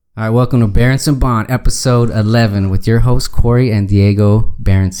All right, welcome to Berenson Bond, episode 11, with your hosts Corey and Diego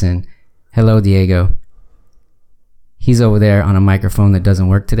Berenson. Hello, Diego. He's over there on a microphone that doesn't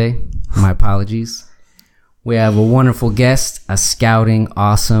work today. My apologies. We have a wonderful guest, a scouting,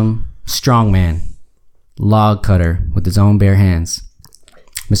 awesome strongman, log cutter with his own bare hands,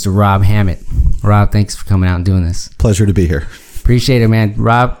 Mr. Rob Hammett. Rob, thanks for coming out and doing this. Pleasure to be here. Appreciate it, man.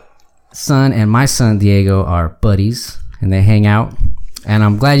 Rob's son and my son, Diego, are buddies, and they hang out. And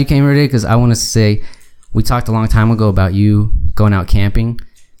I'm glad you came here today because I want to say we talked a long time ago about you going out camping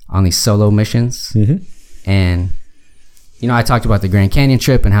on these solo missions. Mm-hmm. And, you know, I talked about the Grand Canyon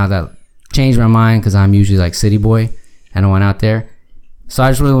trip and how that changed my mind because I'm usually like city boy and I went out there. So I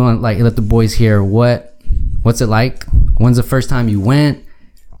just really want to like let the boys hear what's it like? When's the first time you went?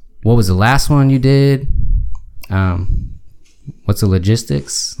 What was the last one you did? What's the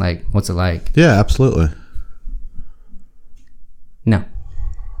logistics? Like, what's it like? Yeah, absolutely. No.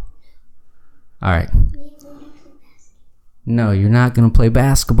 All right. No, you're not going to play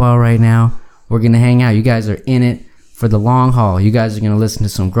basketball right now. We're going to hang out. You guys are in it for the long haul. You guys are going to listen to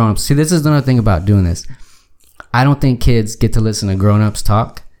some grown-ups. See, this is another thing about doing this. I don't think kids get to listen to grown-ups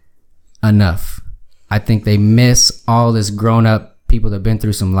talk enough. I think they miss all this grown-up people that have been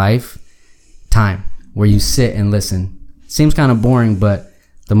through some life time where you sit and listen. Seems kind of boring, but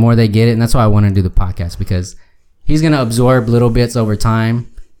the more they get it, and that's why I want to do the podcast, because he's going to absorb little bits over time,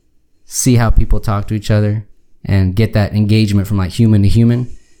 see how people talk to each other, and get that engagement from like human to human,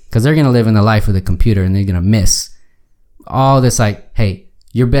 because they're going to live in the life of the computer and they're going to miss all this. Like, hey,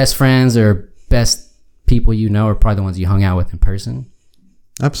 your best friends or best people you know are probably the ones you hung out with in person.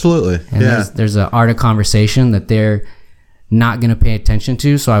 Absolutely. And yeah. there's an art of conversation that they're not going to pay attention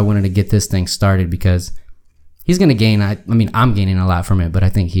to. So I wanted to get this thing started because he's going to gain. I mean, I'm gaining a lot from it, but I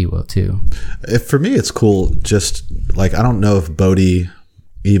think he will too. For me, it's cool. Just like, I don't know if Bodie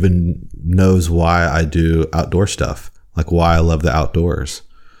even knows why I do outdoor stuff, like why I love the outdoors.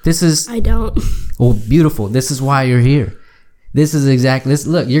 I don't. Well, beautiful. This is why you're here. This is exactly this.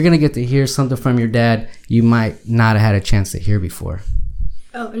 Look, you're going to get to hear something from your dad you might not have had a chance to hear before.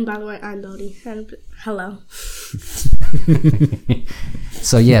 Oh, and by the way, I'm Bodie. Hello.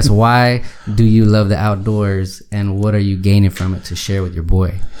 So yes, why do you love the outdoors, and what are you gaining from it to share with your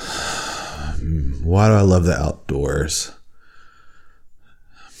boy? Why do I love the outdoors?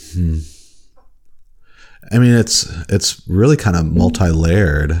 I mean, it's really kind of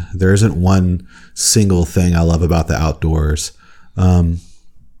multi-layered. There isn't one single thing I love about the outdoors. And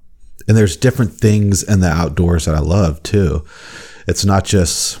there's different things in the outdoors that I love too. It's not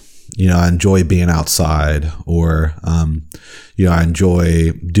just, you know, I enjoy being outside or, you know, I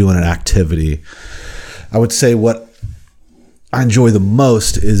enjoy doing an activity. I would say what I enjoy the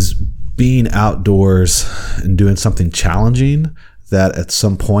most is being outdoors and doing something challenging that at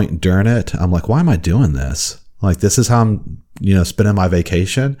some point during it, I'm like, why am I doing this? Like, this is how I'm, you know, spending my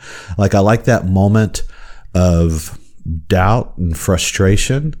vacation. Like, I like that moment of doubt and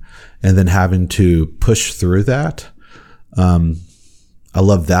frustration and then having to push through that. I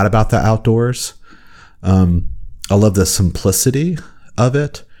love that about the outdoors. I love the simplicity of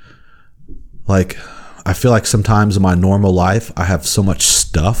it. Like, I feel like sometimes in my normal life, I have so much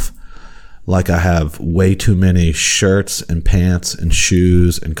stuff. Like, I have way too many shirts and pants and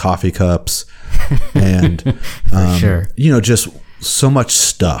shoes and coffee cups and, sure. You know, just so much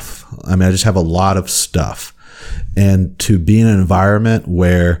stuff. I mean, I just have a lot of stuff. And to be in an environment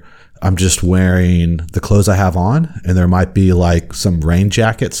where I'm just wearing the clothes I have on, and there might be like some rain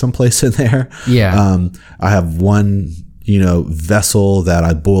jacket someplace in there. Yeah. I have one, you know, vessel that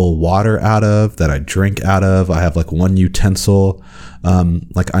I boil water out of, that I drink out of. I have like one utensil.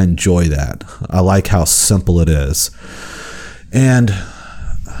 Like, I enjoy that. I like how simple it is. And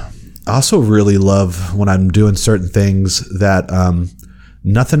I also really love when I'm doing certain things that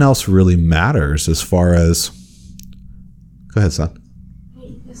nothing else really matters as far as... Go ahead, son.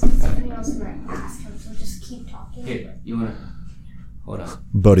 This is something I was going to ask him, so just keep talking. Here, you want to... Hold on.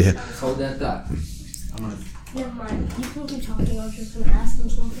 Bodie. Hold that thought. I'm going to... Never mind. You can keep talking. I was just going to ask him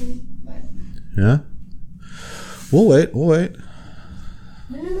something. But... Yeah? We'll wait.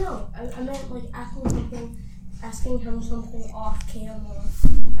 No. I meant like asking him something off camera.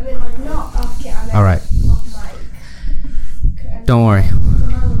 I mean, like, not off camera. I meant All right. off mic. Okay. Don't worry.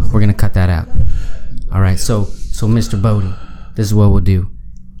 We're going to cut that out. All right. So Mr. Bodie, this is what we'll do.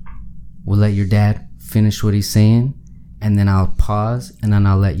 We'll let your dad finish what he's saying, and then I'll pause, and then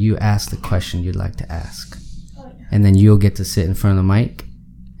I'll let you ask the question you'd like to ask. And then you'll get to sit in front of the mic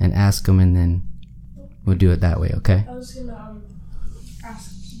and ask him, and then we'll do it that way, okay? I was going to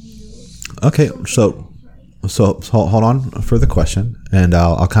ask you. Okay, so So hold on for the question, and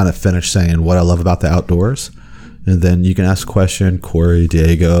I'll kind of finish saying what I love about the outdoors, and then you can ask a question, Corey,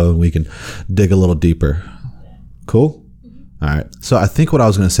 Diego, and we can dig a little deeper. Cool? All right. So I think what I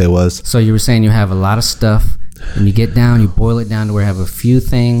was going to say was... So you were saying you have a lot of stuff, and you get down, you boil it down to where you have a few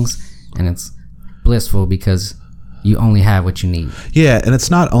things, and it's blissful because you only have what you need. Yeah, and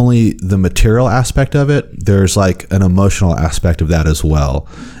it's not only the material aspect of it, there's like an emotional aspect of that as well.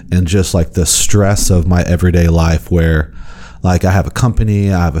 And just like the stress of my everyday life where like I have a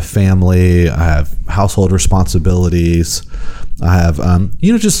company, I have a family, I have household responsibilities, I have,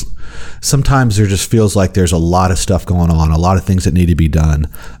 just sometimes there just feels like there's a lot of stuff going on, a lot of things that need to be done.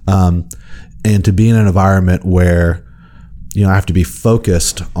 And to be in an environment where, I have to be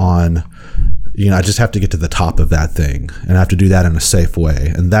focused on, I just have to get to the top of that thing, and I have to do that in a safe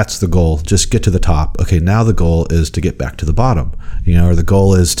way. And that's the goal. Just get to the top. Okay, now the goal is to get back to the bottom, or the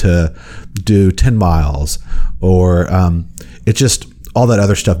goal is to do 10 miles, or it just, all that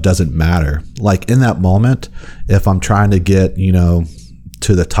other stuff doesn't matter. Like in that moment, if I'm trying to get,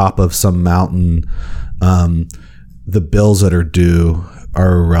 to the top of some mountain, the bills that are due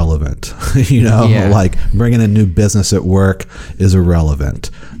are irrelevant. Like bringing a new business at work is irrelevant.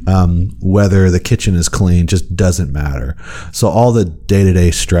 Whether the kitchen is clean just doesn't matter. So all the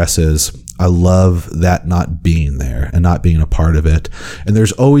day-to-day stresses, I love that not being there and not being a part of it. And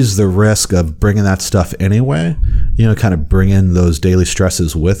there's always the risk of bringing that stuff anyway, kind of bringing those daily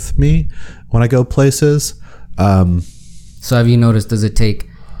stresses with me when I go places. So have you noticed, does it take,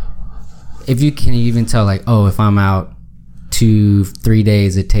 can you even tell like, if I'm out 2-3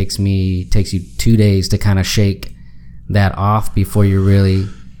 days, it takes you 2 days to kind of shake that off before you really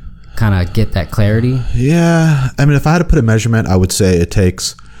kind of get that clarity? Yeah. I mean, if I had to put a measurement, I would say it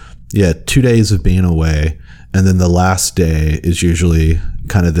takes 2 days of being away, and then the last day is usually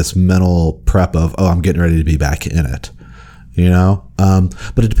kind of this mental prep of, I'm getting ready to be back in it,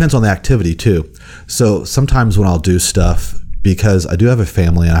 but it depends on the activity too. So sometimes when I'll do stuff, because I do have a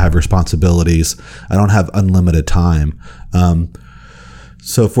family and I have responsibilities, I don't have unlimited time.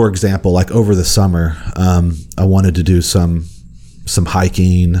 So for example, like over the summer, I wanted to do some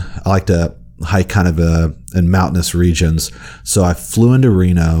hiking. I like to hike kind of in mountainous regions. So I flew into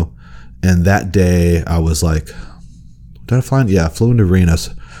Reno, and that day I was like, did I fly? Yeah, I flew into Reno.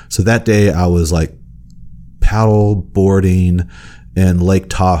 So that day I was like paddle boarding in Lake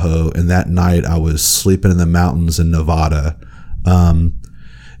Tahoe, and that night I was sleeping in the mountains in Nevada.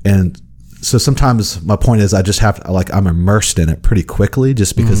 And so sometimes my point is I just have to, I'm immersed in it pretty quickly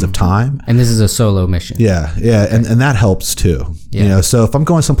just because of time. And this is a solo mission. Yeah. Yeah. And that helps too. Yeah. So if I'm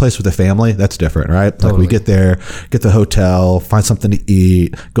going someplace with a family, that's different, right? Totally. Like we get there, get the hotel, find something to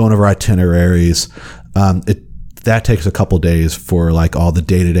eat, go on over itineraries. That takes a couple days for like all the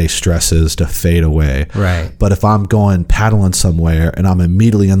day-to-day stresses to fade away. Right. But if I'm going paddling somewhere and I'm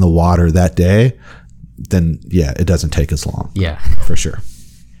immediately in the water that day, then it doesn't take as long. Yeah. For sure.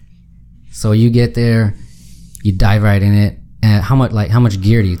 So you get there, you dive right in it. And how much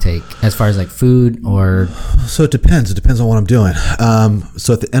gear do you take as far as like food or? So it depends. It depends on what I'm doing.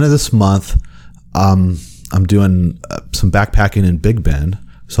 So at the end of this month, I'm doing some backpacking in Big Bend.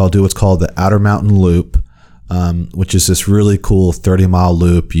 So I'll do what's called the Outer Mountain Loop, which is this really cool 30-mile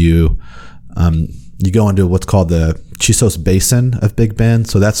loop. You go into what's called the Chisos Basin of Big Bend.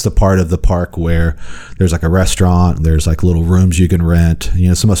 So that's the part of the park where there's like a restaurant, there's like little rooms you can rent.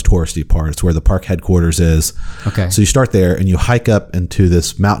 It's the most touristy part. It's where the park headquarters is. Okay. So you start there and you hike up into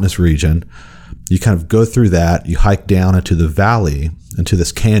this mountainous region. You kind of go through that. You hike down into the valley, into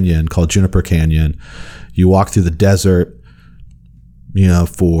this canyon called Juniper Canyon. You walk through the desert,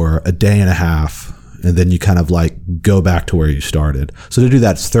 for a day and a half. And then you kind of like go back to where you started. So to do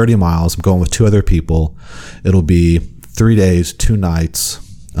that, it's 30 miles. I'm going with 2 other people. It'll be 3 days, 2 nights.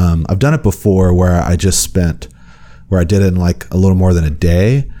 I've done it before where I did it in like a little more than a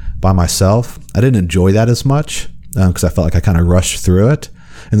day by myself. I didn't enjoy that as much because I felt like I kind of rushed through it.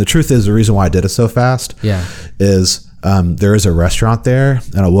 And the truth is, the reason why I did it so fast is there is a restaurant there,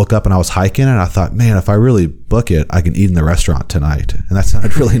 and I woke up and I was hiking and I thought, man, if I really book it, I can eat in the restaurant tonight. And that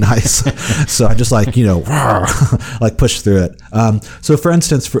sounded really nice. So I just like pushed through it. So for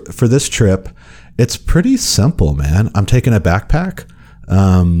instance, for this trip, it's pretty simple, man. I'm taking a backpack.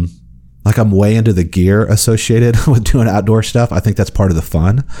 I'm way into the gear associated with doing outdoor stuff. I think that's part of the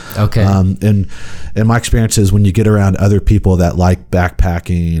fun. Okay. And my experience is when you get around other people that like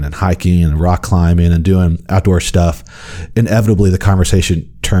backpacking and hiking and rock climbing and doing outdoor stuff, inevitably the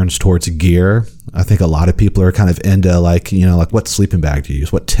conversation turns towards gear. I think a lot of people are kind of into like, you know, like what sleeping bag do you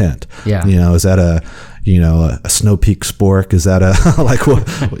use? What tent? Yeah. You know, is that a Snow Peak Spork? Is that a, like,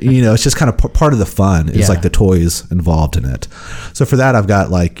 what, you know, it's just kind of part of the fun. It's like the toys involved in it. So for that, I've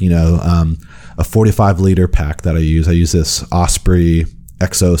got like, you know, a 45 liter pack that I use. I use this Osprey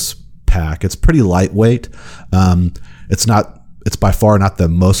Exos pack. It's pretty lightweight. It's by far not the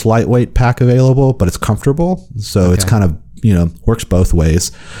most lightweight pack available, but it's comfortable. So it's kind of, you know, works both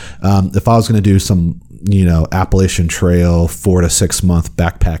ways. If I was going to do some, you know, Appalachian Trail 4 to 6 month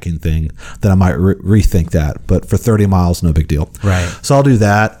backpacking thing, then I might rethink that. But for 30 miles, no big deal. Right. So I'll do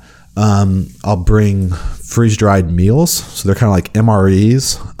that. I'll bring freeze dried meals. So they're kind of like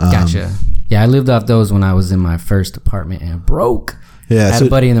MREs. Gotcha. Yeah, I lived off those when I was in my first apartment and broke. Yeah, I had a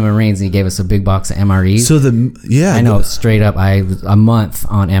buddy in the Marines and he gave us a big box of MREs. So I know straight up. I was a month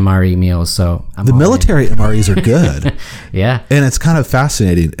on MRE meals, so the military MREs are good. Yeah, and it's kind of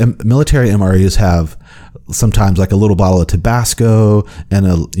fascinating. Military MREs have sometimes like a little bottle of Tabasco and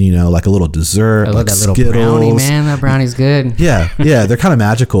like a little dessert. I love like that little Skittles. brownie, man. That brownie's good. Yeah, they're kind of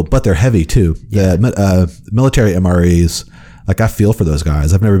magical, but they're heavy too. Yeah. The military MREs, like I feel for those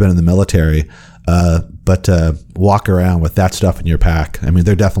guys. I've never been in the military. But walk around with that stuff in your pack. I mean,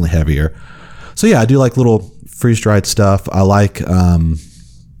 they're definitely heavier. So yeah, I do like little freeze dried stuff. I like, I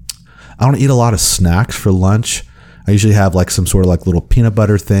don't eat a lot of snacks for lunch. I usually have like some sort of like little peanut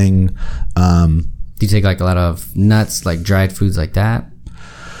butter thing. Do you take like a lot of nuts, like dried foods like that?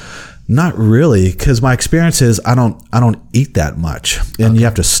 Not really, because my experience is I don't eat that much, and you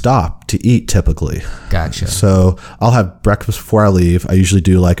have to stop to eat typically. Gotcha. So I'll have breakfast before I leave. I usually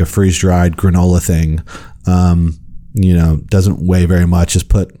do like a freeze dried granola thing. You know, doesn't weigh very much. Just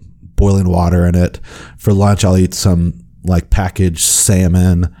put boiling water in it. For lunch, I'll eat some like packaged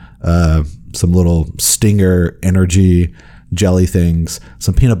salmon, some little Stinger energy jelly things,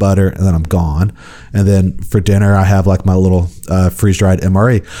 some peanut butter, and then I'm gone. And then for dinner, I have like my little freeze-dried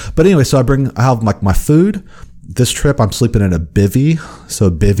MRE. But anyway, so I have like my food. This trip, I'm sleeping in a bivvy.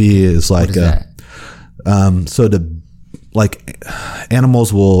 So bivvy is like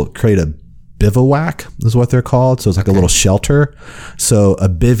animals will create a bivouac is what they're called. So it's like a little shelter. So a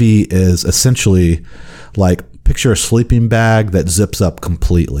bivvy is essentially like picture a sleeping bag that zips up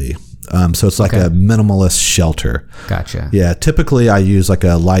completely. So it's like a minimalist shelter. Gotcha. Yeah. Typically I use like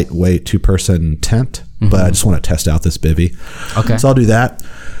a lightweight 2-person tent, but I just want to test out this bivvy. Okay. So I'll do that.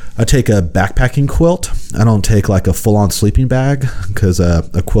 I take a backpacking quilt. I don't take like a full on sleeping bag because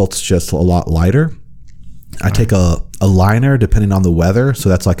a quilt's just a lot lighter. I take a liner depending on the weather. So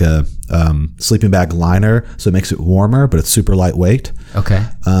that's like a sleeping bag liner. So it makes it warmer, but it's super lightweight. Okay.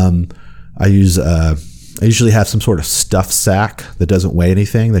 I usually have some sort of stuff sack that doesn't weigh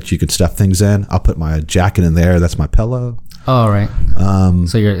anything that you can stuff things in. I'll put my jacket in there. That's my pillow. Oh, right.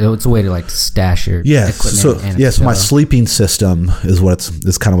 So it's a way to like stash your equipment. So my sleeping system is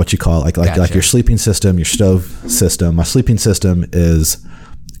kind of what you call it. Like your sleeping system, your stove system. My sleeping system is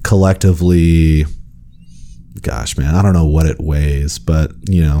collectively, gosh, man, I don't know what it weighs, but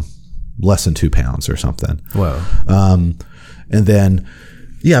less than 2 pounds or something. Whoa. And then,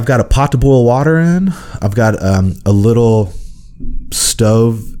 I've got a pot to boil water in. I've got a little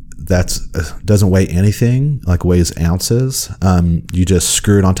stove that doesn't weigh anything, like weighs ounces. You just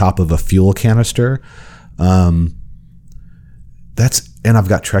screw it on top of a fuel canister. And I've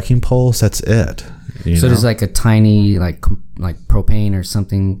got trekking poles. That's it. So there's like a tiny like propane or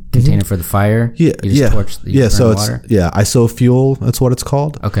something container for the fire. Yeah, you just torch the So water? It's isofuel. That's what it's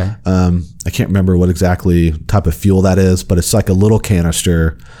called. Okay. I can't remember what exactly type of fuel that is, but it's like a little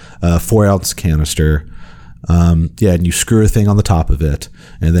canister, 4-ounce canister. And you screw a thing on the top of it,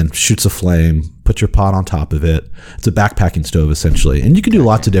 and then shoots a flame. Put your pot on top of it. It's a backpacking stove essentially, and you can do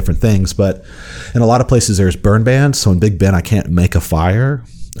lots of different things. But in a lot of places, there's burn bans. So in Big Bend, I can't make a fire.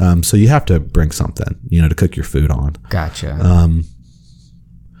 So you have to bring something, to cook your food on. Gotcha.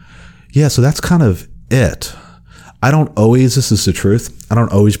 So that's kind of it. I don't always, this is the truth, I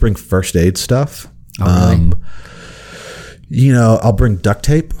don't always bring first aid stuff. Oh, really? I'll bring duct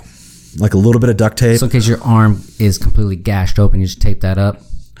tape, like a little bit of duct tape. So in case your arm is completely gashed open, you just tape that up.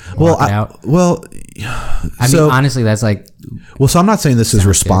 I mean, honestly, that's like... Well, so I'm not saying this is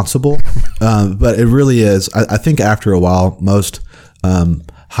responsible, but it really is. I think after a while, most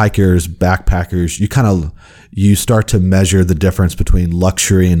hikers, backpackers, you start to measure the difference between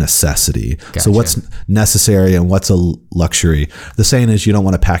luxury and necessity. Gotcha. So what's necessary and what's a luxury? The saying is you don't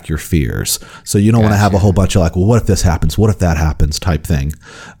want to pack your fears. So you don't want to have a whole bunch of like, well, what if this happens? What if that happens type thing?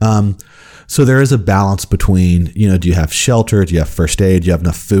 So there is a balance between, you know, do you have shelter? Do you have first aid? Do you have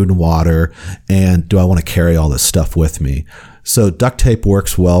enough food and water? And do I want to carry all this stuff with me? So duct tape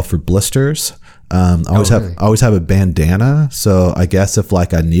works well for blisters. I always have a bandana. So I guess if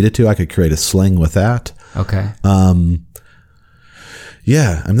like I needed to, I could create a sling with that. Okay.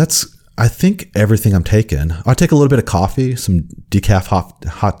 Yeah. And I think everything I'm taking. I'll take a little bit of coffee, some decaf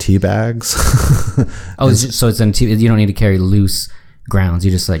hot tea bags. So it's in tea. You don't need to carry loose grounds.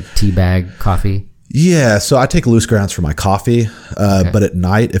 You just like tea bag coffee. Yeah, so I take loose grounds for my coffee, but at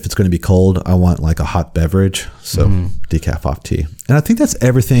night, if it's going to be cold, I want like a hot beverage, so decaf hot tea. And I think that's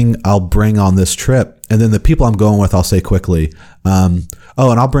everything I'll bring on this trip. And then the people I'm going with, I'll say quickly, and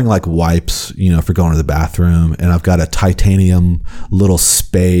I'll bring like wipes, you know, for going to the bathroom. And I've got a titanium little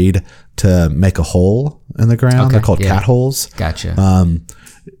spade to make a hole in the ground. Okay, They're called cat holes. Gotcha.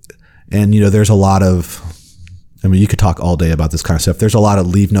 And, you know, there's a lot of... I mean, you could talk all day about this kind of stuff. There's a lot of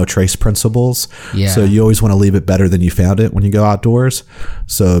leave no trace principles. Yeah. So you always want to leave it better than you found it when you go outdoors.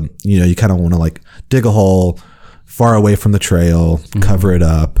 So, you know, you kind of want to like dig a hole far away from the trail, cover it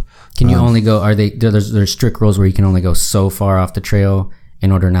up. Can you only go, there's strict rules where you can only go so far off the trail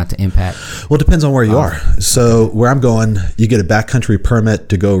in order not to impact? Well, it depends on where you are. So where I'm going, you get a backcountry permit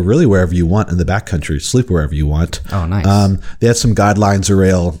to go really wherever you want in the backcountry, sleep wherever you want. Oh, nice. They have some guidelines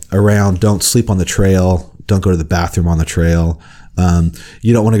around don't sleep on the trail. Don't go to the bathroom on the trail.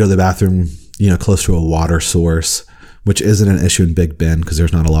 You don't want to go to the bathroom, you know, close to a water source, which isn't an issue in Big Bend because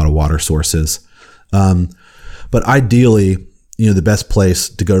there's not a lot of water sources. But ideally, you know, the best place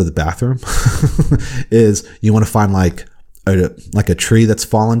to go to the bathroom is you want to find like a tree that's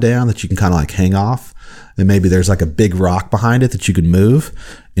fallen down that you can kind of like hang off. And maybe there's like a big rock behind it that you can move,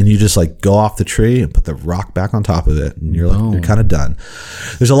 and you just like go off the tree and put the rock back on top of it, and you're kind of done.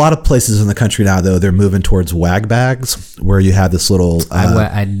 There's a lot of places in the country now though, they're moving towards wag bags where you have this little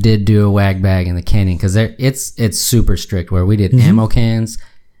I did do a wag bag in the canyon because it's super strict where we did ammo cans.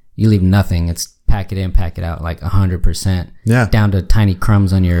 You leave nothing. It's pack it in, pack it out, like 100%. Yeah. Down to tiny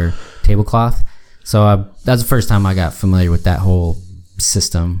crumbs on your tablecloth. So that's the first time I got familiar with that whole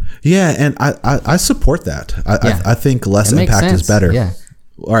system. Yeah, and I support that. I think less impact is better. Yeah.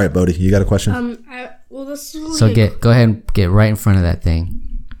 All right, Bodhi, you got a question? This is So go ahead and get right in front of that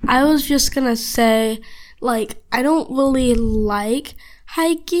thing. I was just gonna say, like, I don't really like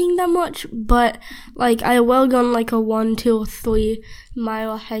hiking that much, but like I will go on like a 1, 2, 3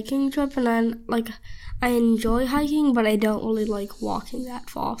 mile hiking trip, and I enjoy hiking, but I don't really like walking that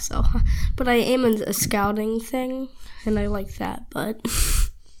far. So, but I am in a scouting thing, and I like that. But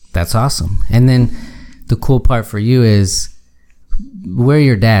that's awesome. And then the cool part for you is we're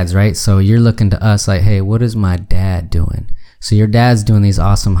your dads, right? So you're looking to us like, hey, what is my dad doing? So your dad's doing these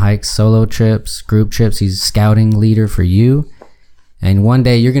awesome hikes, solo trips, group trips. He's scouting leader for you. And one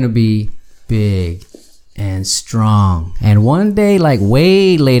day you're going to be big and strong. And one day, like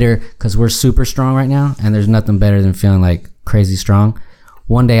way later, because we're super strong right now, and there's nothing better than feeling like crazy strong.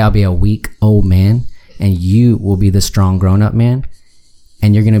 One day I'll be a weak old man, and you will be the strong grown-up man.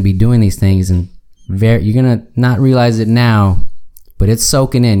 And you're going to be doing these things, and you're going to not realize it now, but it's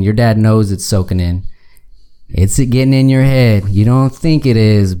soaking in. Your dad knows it's soaking in. It's getting in your head. You don't think it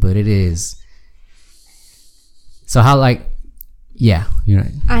is, but it is. So how, like, yeah, you know.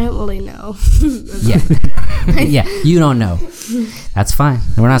 I don't really know. Yeah. Yeah, you don't know. That's fine.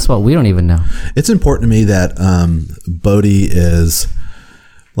 We're not supposed, we don't even know. It's important to me that Bodhi is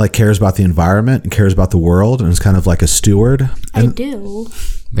like cares about the environment and cares about the world and is kind of like a steward. I do.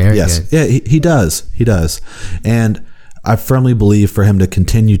 Very good. Yeah, he does. He does. And I firmly believe for him to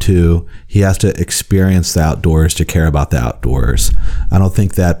continue to, he has to experience the outdoors to care about the outdoors. I don't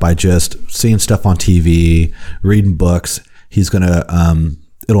think that by just seeing stuff on TV, reading books, he's going to,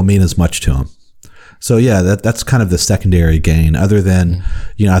 it'll mean as much to him. So yeah, that's kind of the secondary gain other than,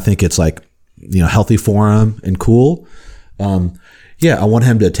 you know, I think it's like, you know, healthy for him and cool. Yeah, I want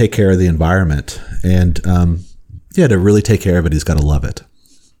him to take care of the environment and, yeah, to really take care of it, he's got to love it.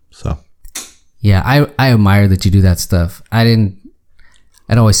 So. Yeah, I admire that you do that stuff. It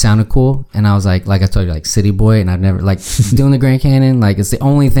always sounded cool. And I was like I told you, like city boy, and I've never like doing the Grand Canyon. Like it's the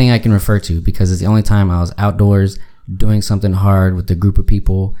only thing I can refer to because it's the only time I was outdoors doing something hard with a group of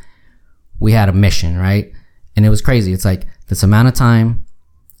people. We had a mission, right? And it was crazy. It's like this amount of time,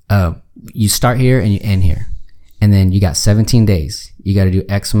 you start here and you end here. And then you got 17 days. You got to do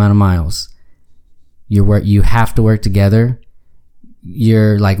X amount of miles. You have to work together.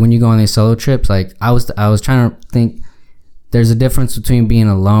 You're like, when you go on these solo trips, like I was trying to think there's a difference between being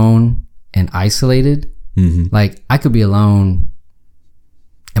alone and isolated. Mm-hmm. Like I could be alone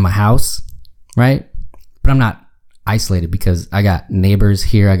in my house, right? But I'm not isolated because I got neighbors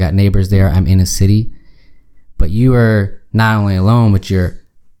here, I got neighbors there, I'm in a city. But you are not only alone, but you're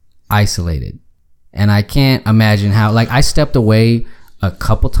isolated. And I can't imagine how, like, I stepped away a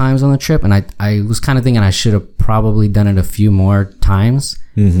couple times on the trip, and I was kind of thinking I should have probably done it a few more times.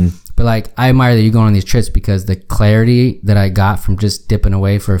 Mm-hmm. But, like, I admire that you go on these trips because the clarity that I got from just dipping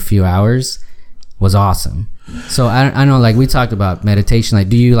away for a few hours was awesome. So I know, like, we talked about meditation. Like,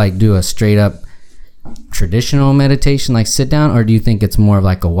 do you, like, do a straight up traditional meditation, like sit down, or do you think it's more of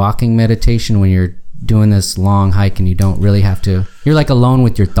like a walking meditation when you're doing this long hike and you don't really have to, you're like alone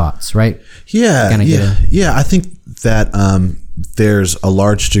with your thoughts, right? Yeah. I think that there's a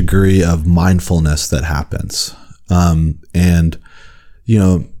large degree of mindfulness that happens. And, you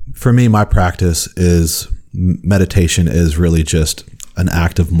know, for me, my practice is meditation is really just an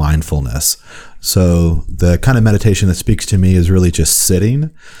act of mindfulness. So the kind of meditation that speaks to me is really just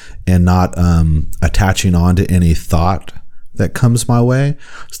sitting and not attaching on to any thought that comes my way.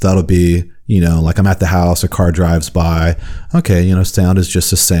 So that'll be, you know, like I'm at the house, a car drives by. Okay, you know, sound is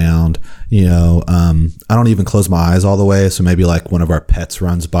just a sound. You know, I don't even close my eyes all the way. So maybe like one of our pets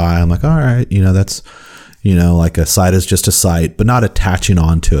runs by. I'm like, all right, you know, that's, you know, like a sight is just a sight, but not attaching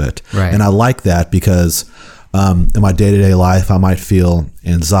on to it. Right. And I like that because in my day-to-day life, I might feel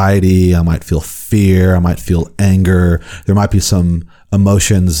anxiety, I might feel fear, I might feel anger. There might be some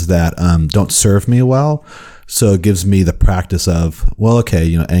emotions that don't serve me well. So it gives me the practice of, well, okay,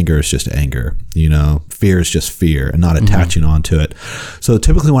 you know, anger is just anger, you know, fear is just fear, and not attaching onto it. So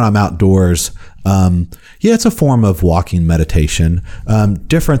typically when I'm outdoors, yeah, it's a form of walking meditation.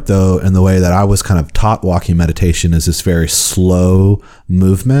 Different though, in the way that I was kind of taught walking meditation is this very slow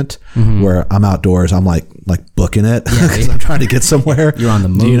movement where I'm outdoors, I'm like booking it because I'm trying to get somewhere. You're on the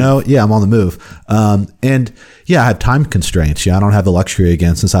move. You know? Yeah, I'm on the move. And yeah, I have time constraints. Yeah, I don't have the luxury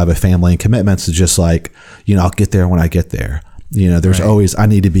again, since I have a family and commitments, to just like, you know, I'll get there when I get there. You know, there's always, I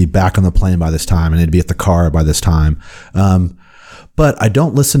need to be back on the plane by this time. I need to be at the car by this time. But I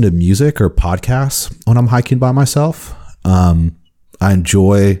don't listen to music or podcasts when I'm hiking by myself. I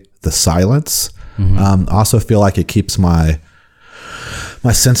enjoy the silence. I also feel like it keeps my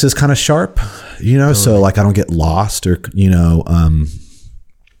senses kind of sharp, you know, so like I don't get lost or, you know,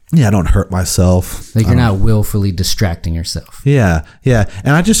 yeah, I don't hurt myself. Like you're not willfully distracting yourself. Yeah.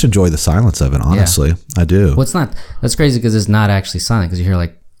 And I just enjoy the silence of it, honestly. Yeah. I do. Well, it's not, that's crazy because it's not actually silent, because you hear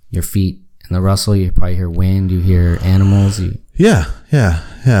like your feet in the rustle, you probably hear wind, you hear animals. Yeah.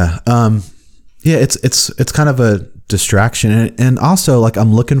 It's kind of a distraction, and also like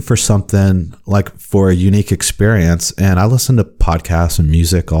I'm looking for something like for a unique experience, and I listen to podcasts and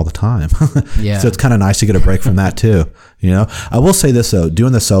music all the time. Yeah. So it's kind of nice to get a break from that too. You know, I will say this though,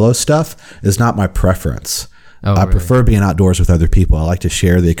 doing the solo stuff is not my preference. I prefer being outdoors with other people. I like to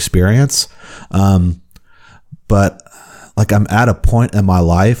share the experience. But like I'm at a point in my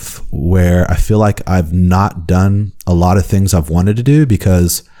life where I feel like I've not done a lot of things I've wanted to do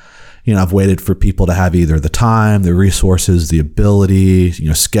because, you know, I've waited for people to have either the time, the resources, the ability, you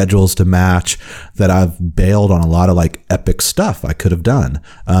know, schedules to match, that I've bailed on a lot of like epic stuff I could have done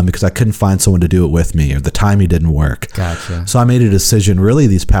because I couldn't find someone to do it with me, or the timing didn't work. Gotcha. So I made a decision really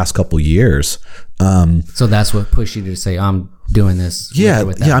these past couple years. So that's what pushed you to say, I'm doing this. Yeah,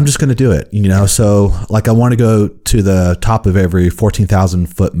 I'm just going to do it. You know, so like I want to go to the top of every 14,000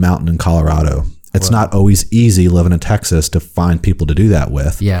 foot mountain in Colorado. It's not always easy living in Texas to find people to do that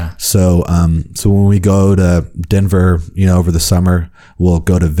with. Yeah. So, so when we go to Denver, you know, over the summer, we'll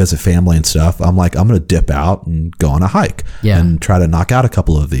go to visit family and stuff. I'm like, I'm going to dip out and go on a hike and try to knock out a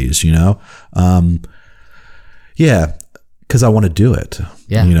couple of these, you know? Yeah. Cause I want to do it.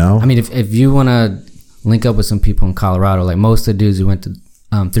 Yeah. You know, I mean, if you want to link up with some people in Colorado, like most of the dudes we went to,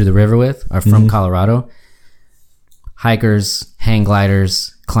 through the river with are from Colorado. Hikers, hang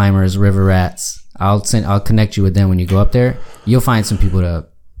gliders, climbers, river rats. I'll connect you with them when you go up there. You'll find some people to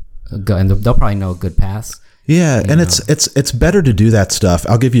go, and they'll probably know good paths. Yeah, and it's better to do that stuff.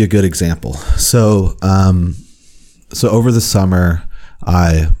 I'll give you a good example. So over the summer,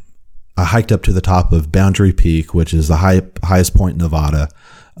 I hiked up to the top of Boundary Peak, which is the highest point in Nevada,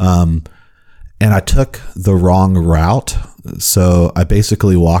 and I took the wrong route. So I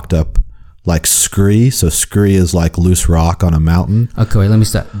basically walked up like scree. So scree is like loose rock on a mountain. Okay, wait, let me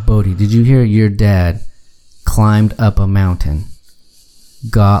stop. Bodie, did you hear your dad climbed up a mountain,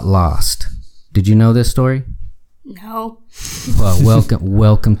 got lost? Did you know this story? No. Well,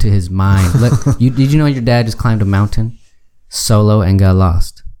 welcome to his mind. Did you know your dad just climbed a mountain solo and got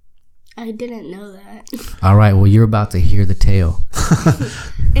lost? I didn't know that. All right, well, you're about to hear the tale.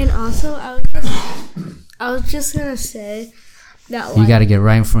 And also, I was just gonna say that. You got to get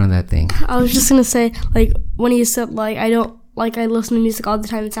right in front of that thing. I was just gonna say, like, when you said, like, I listen to music all the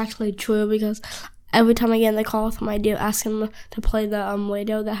time, it's actually true, because every time I get in the car with my dad, asking them to play the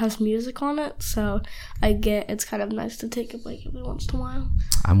radio that has music on it, so it's kind of nice to take a break every once in a while.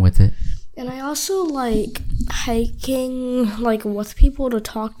 I'm with it. And I also like hiking, like, with people to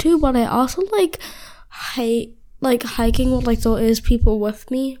talk to, but I also like hiking with, like, there is people with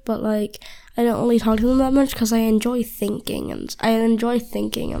me, but, like, I don't really talk to them that much because I enjoy thinking and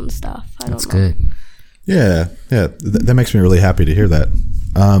stuff. That's good. Yeah. That makes me really happy to hear that.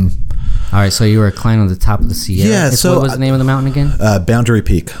 All right, so you were climbing on the top of the Sierra. Yeah, so what was the name of the mountain again? Boundary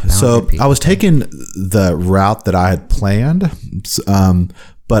Peak. Peak. I was taking the route that I had planned,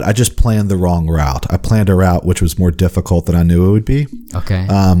 but I just planned the wrong route. I planned a route which was more difficult than I knew it would be. Okay.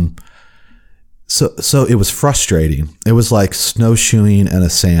 So it was frustrating. It was like snowshoeing in a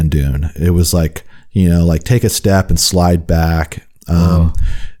sand dune. It was like, like take a step and slide back. The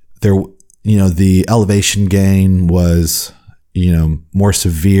elevation gain was, more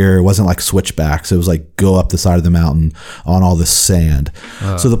severe. It wasn't like switchbacks. It was like go up the side of the mountain on all this sand.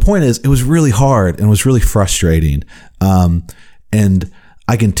 So the point is, it was really hard and it was really frustrating. And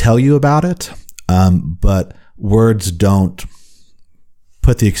I can tell you about it, but words don't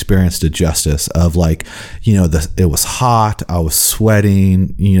put the experience to justice of, like, it was hot. I was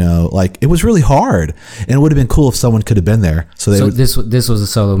sweating, like it was really hard, and it would have been cool if someone could have been there. So this was a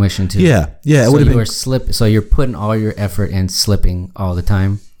solo mission too. Yeah. It So would have you been. So you're putting all your effort in slipping all the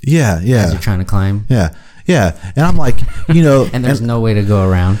time. Yeah. As you're trying to climb. Yeah. And I'm like, And there's no way to go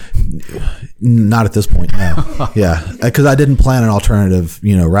around. Not at this point. No. Yeah. Because I didn't plan an alternative,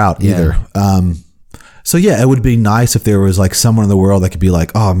 route either. So yeah, it would be nice if there was like someone in the world that could be like,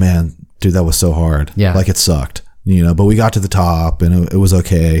 oh man, dude, that was so hard. Yeah. Like it sucked, but we got to the top and it was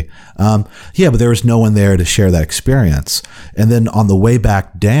okay. But there was no one there to share that experience. And then on the way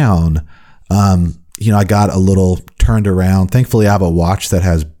back down, I got a little turned around. Thankfully I have a watch that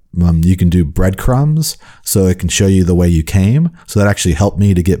has, you can do breadcrumbs, so it can show you the way you came. So that actually helped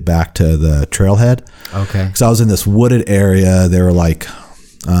me to get back to the trailhead. Okay. Because I was in this wooded area. There were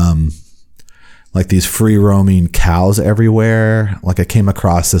like these free roaming cows everywhere. Like I came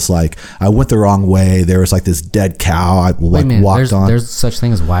across this, like I went the wrong way. There was like this dead cow I walked on. There's such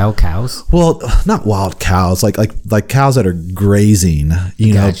thing as wild cows? Well, not wild cows, like cows that are grazing,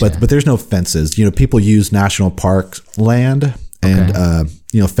 Gotcha. but there's no fences. People use national park land and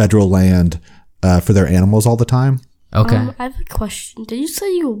federal land for their animals all the time. Okay. I have a question. Did you say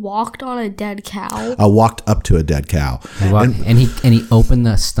you walked on a dead cow? I walked up to a dead cow. And he opened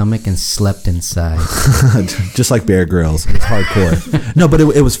the stomach and slept inside. Just like Bear Grylls. It's hardcore. No, but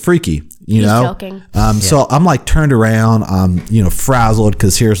it was freaky, He's joking. So I'm like turned around, frazzled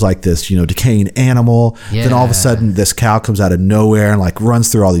because here's like this, decaying animal. Yeah. Then all of a sudden this cow comes out of nowhere and like runs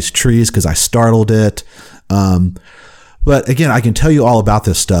through all these trees because I startled it. But again, I can tell you all about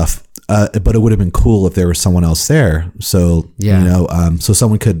this stuff. But it would have been cool if there was someone else there. So, so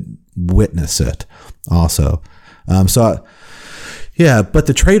someone could witness it also. But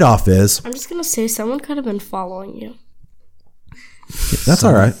the trade-off is... I'm just going to say someone could have been following you. That's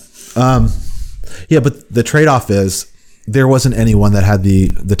all right. But the trade-off is there wasn't anyone that had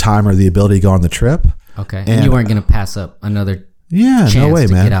the time or the ability to go on the trip. Okay. And you weren't going to pass up another chance no way,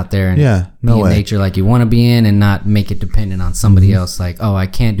 to man. Get out there and be in nature like you want to be in and not make it dependent on somebody else. Like, oh, I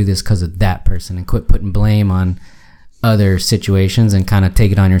can't do this because of that person, and quit putting blame on other situations and kind of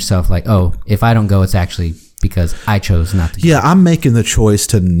take it on yourself. Like, oh, if I don't go, it's actually because I chose not to go. Yeah, I'm making the choice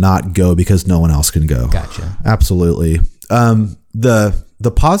to not go because no one else can go. Gotcha. Absolutely.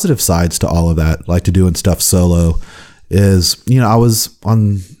 The positive sides to all of that, like to doing stuff solo, is, I was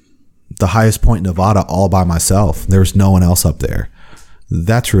on the highest point in Nevada all by myself. There was no one else up there.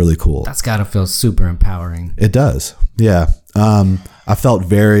 That's really cool. That's got to feel super empowering. It does. Yeah. I felt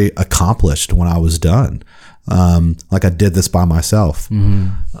very accomplished when I was done. Like I did this by myself.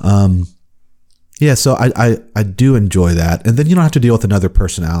 Mm-hmm. So I do enjoy that. And then you don't have to deal with another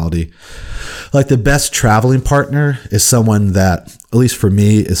personality. Like the best traveling partner is someone that, at least for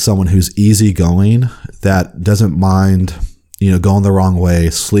me, is someone who's easygoing, that doesn't mind, going the wrong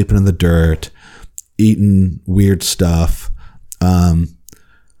way, sleeping in the dirt, eating weird stuff.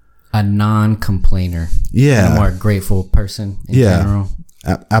 A non-complainer. Yeah. And a more grateful person in general.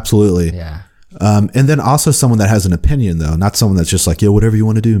 Absolutely. Yeah. And then also someone that has an opinion, though, not someone that's just like, whatever you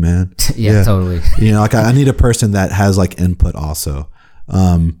want to do, man. Yeah, totally. Like I need a person that has like input also.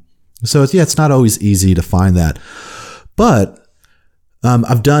 So it's not always easy to find that, but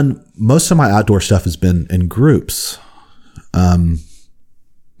I've done most of my outdoor stuff has been in groups.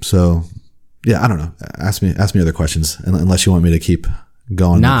 So yeah, I don't know. Ask me other questions unless you want me to keep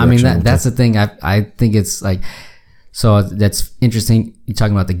going. No, I mean, that's the thing. I think it's like, so that's interesting. You're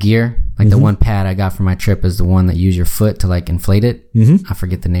talking about the gear. Like the one pad I got for my trip is the one that you use your foot to like inflate it. I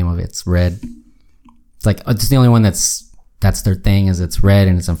forget the name of it. It's red. It's like, it's the only one that's their thing, is it's red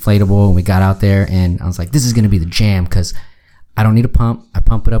and it's inflatable. And we got out there and I was like, this is going to be the jam because I don't need a pump. I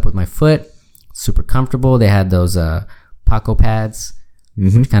pump it up with my foot. Super comfortable. They had those Paco pads,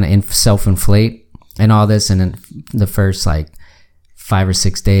 which kind of self-inflate and all this. And then the first like 5 or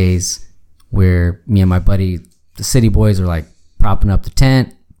 6 days where me and my buddy, the city boys, are like propping up the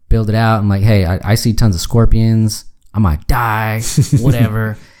tent, build it out. I'm like, hey, I see tons of scorpions. I might die,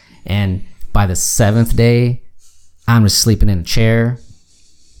 whatever. And by the 7th day, I'm just sleeping in a chair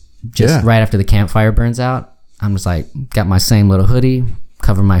just right after the campfire burns out. I'm just like, got my same little hoodie,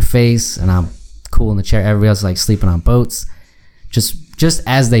 cover my face, and I'm cool in the chair. Everybody else is like sleeping on boats, just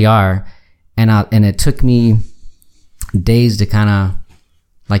as they are. And it took me days to kind of,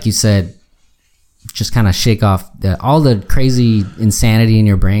 like you said, just kind of shake off all the crazy insanity in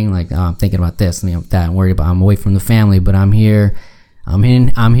your brain. Like, oh, I'm thinking about this and that. I'm worried about, I'm away from the family, but I'm here. I'm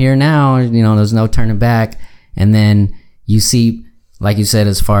here now. You know, there's no turning back. And then you see, like you said,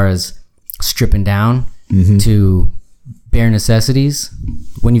 as far as stripping down to bare necessities.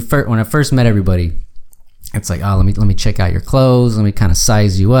 When I first met everybody, it's like, oh, let me check out your clothes. Let me kind of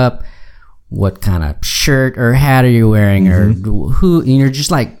size you up. What kind of shirt or hat are you wearing, or who? And you're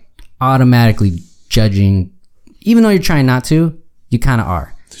just like automatically judging, even though you're trying not to. You kind of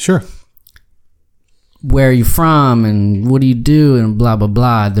are. Sure. Where are you from, and what do you do, and blah blah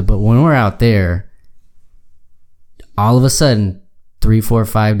blah. But when we're out there, all of a sudden, 3, 4,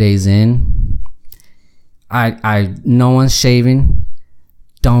 5 days in, no one's shaving.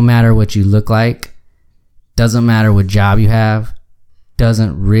 Don't matter what you look like. Doesn't matter what job you have.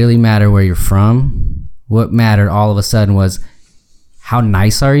 Doesn't really matter where you're from. What mattered all of a sudden was, how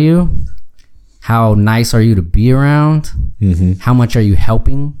nice are you? How nice are you to be around? How much are you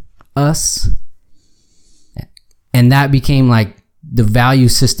helping us? And that became like, the value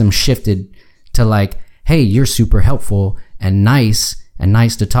system shifted to like, hey, you're super helpful and nice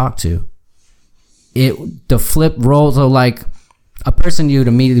to talk to. The flip rolls of like, a person you'd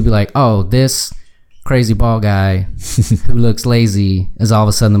immediately be like, oh, this crazy bald guy who looks lazy is all of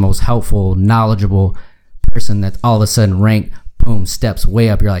a sudden the most helpful, knowledgeable person that all of a sudden ranked, boom, steps way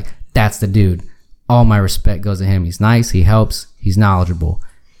up. You're like, that's the dude. All my respect goes to him. He's nice, he helps, he's knowledgeable.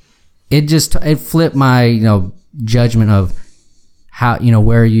 It flipped my, judgment of how,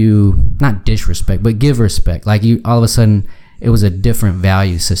 where you, not disrespect, but give respect. Like, you, all of a sudden, it was a different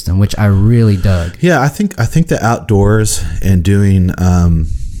value system, which I really dug. Yeah, I think the outdoors and doing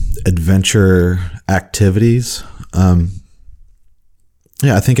adventure activities, I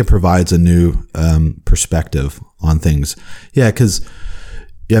think it provides a new perspective on things. Yeah, because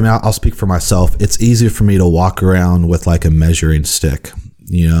I'll speak for myself. It's easier for me to walk around with like a measuring stick,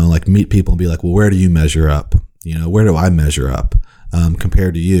 like meet people and be like, well, where do you measure up? Where do I measure up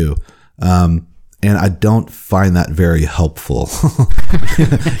compared to you? And I don't find that very helpful.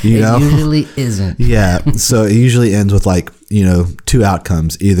 It usually isn't. Yeah. So it usually ends with like, 2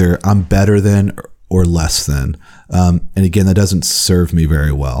 outcomes. Either I'm better than or less than. And again, that doesn't serve me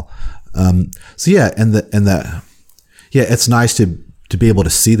very well. It's nice to be able to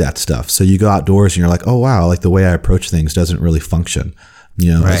see that stuff. So you go outdoors and you're like, oh, wow, like the way I approach things doesn't really function,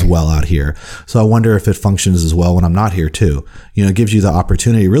 as well out here. So I wonder if it functions as well when I'm not here too. It gives you the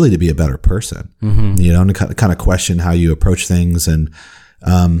opportunity really to be a better person, and to kind of question how you approach things and,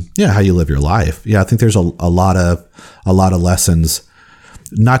 how you live your life. Yeah. I think there's a lot of lessons,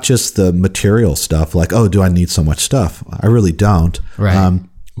 not just the material stuff, like, oh, do I need so much stuff? I really don't. Right.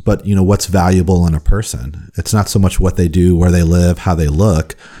 But what's valuable in a person? It's not so much what they do, where they live, how they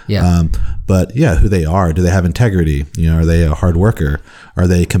look, but who they are. Do they have integrity? Are they a hard worker? Are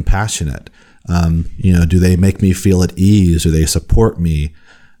they compassionate? Do they make me feel at ease? Do they support me?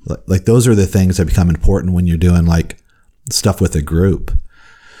 Like those are the things that become important when you're doing like stuff with a group.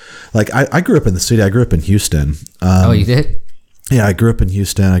 Like I grew up in the city. I grew up in Houston. Oh, you did? Yeah, I grew up in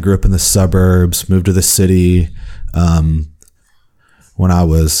Houston. I grew up in the suburbs. Moved to the city. When I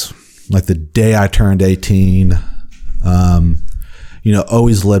was like the day I turned 18,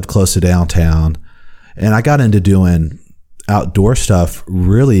 always lived close to downtown. And I got into doing outdoor stuff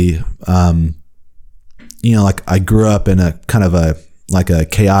really, like I grew up in a kind of a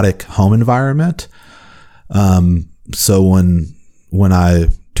chaotic home environment. So when I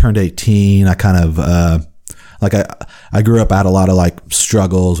turned 18, I kind of, I grew up, I had a lot of like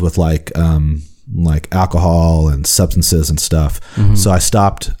struggles with like alcohol and substances and stuff. So I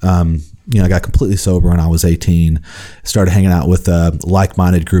stopped I got completely sober when I was 18, started hanging out with a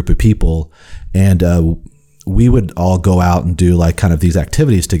like-minded group of people, and we would all go out and do like kind of these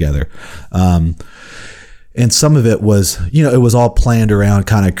activities together. And some of it was, it was all planned around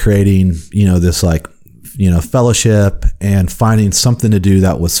kind of creating, this like, fellowship and finding something to do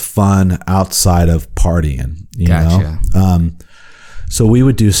that was fun outside of partying, Gotcha. know? So we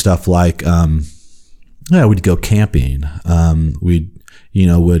would do stuff like, we'd go camping.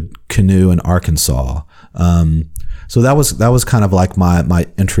 Would canoe in Arkansas. So that was kind of like my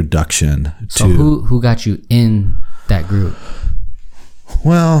introduction to. So who got you in that group?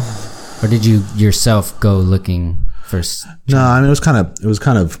 Well, or did you yourself go looking for? No, I mean it was kind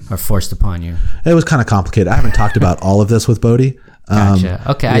of or forced upon you. It was kind of complicated. I haven't talked about all of this with Bodie.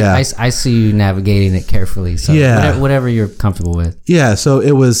 Gotcha. Okay, yeah. I see you navigating it carefully. So whatever you're comfortable with. Yeah. So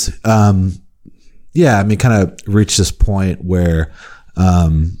it was. Kind of reached this point where, I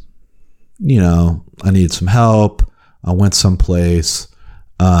needed some help. I went someplace.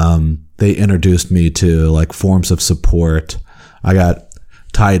 They introduced me to like forms of support. I got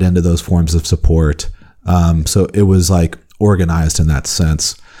tied into those forms of support. So it was like organized in that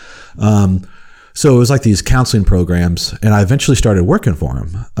sense. So it was like these counseling programs, and I eventually started working for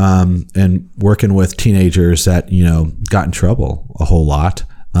them, and working with teenagers that, got in trouble a whole lot,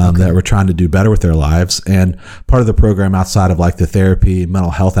 that were trying to do better with their lives. And part of the program outside of like the therapy,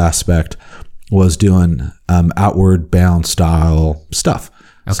 mental health aspect was doing, outward bound style stuff.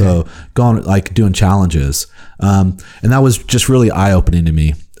 Okay. So going like doing challenges. And that was just really eye opening to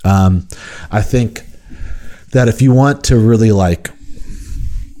me. I think that if you want to really like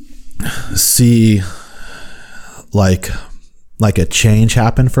see like a change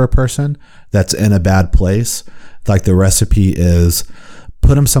happen for a person that's in a bad place, like the recipe is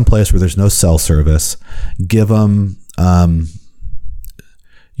put them someplace where there's no cell service, give them, a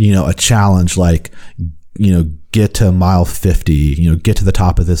challenge, like, get to mile 50, get to the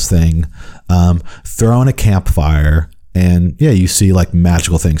top of this thing, throw in a campfire, and you see like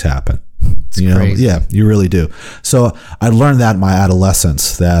magical things happen. Crazy. Yeah, you really do. So I learned that in my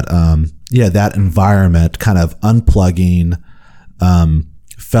adolescence, that, that environment, kind of unplugging,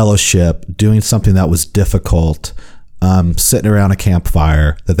 fellowship, doing something that was difficult, sitting around a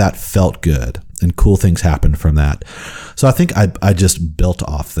campfire, that felt good and cool things happened from that. So I think I just built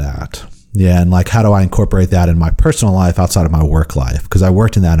off that. Yeah. And like, how do I incorporate that in my personal life outside of my work life? Because I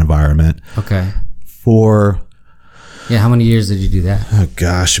worked in that environment. Okay. How many years did you do that? Oh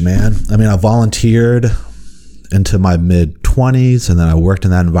gosh, man. I mean, I volunteered into my mid 20s, and then I worked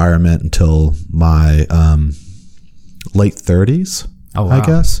in that environment until my, late 30s, I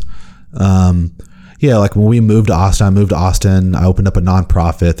guess. Like when we moved to Austin, I opened up a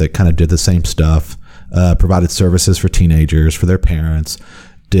nonprofit that kind of did the same stuff, provided services for teenagers, for their parents,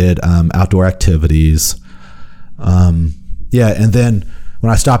 did outdoor activities. And then when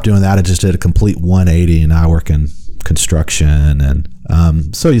I stopped doing that, I just did a complete 180, and now I work in construction.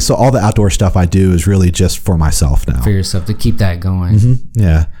 And so all the outdoor stuff I do is really just for myself now. For yourself, to keep that going. Mm-hmm.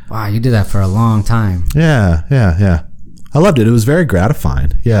 Yeah. Wow, you did that for a long time. Yeah. I loved it. It was very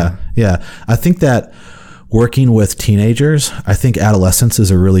gratifying. Yeah. I think that working with teenagers, I think adolescence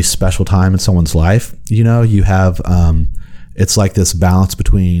is a really special time in someone's life. You have, it's like this balance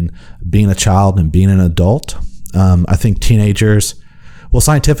between being a child and being an adult. I think teenagers,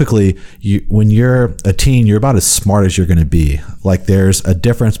 scientifically, when you're a teen, you're about as smart as you're going to be. Like there's a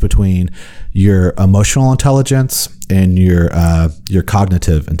difference between your emotional intelligence and your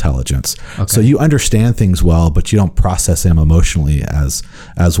cognitive intelligence. Okay. So you understand things well, but you don't process them emotionally as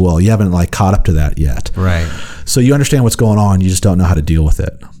well. You haven't like caught up to that yet. Right. So you understand what's going on. You just don't know how to deal with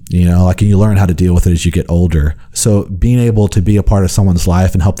it. And you learn how to deal with it as you get older. So being able to be a part of someone's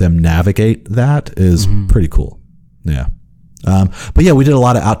life and help them navigate that is pretty cool. Yeah. We did a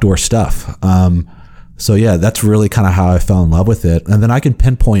lot of outdoor stuff. That's really kind of how I fell in love with it. And then I can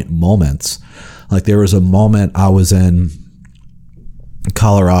pinpoint moments. Like there was a moment I was in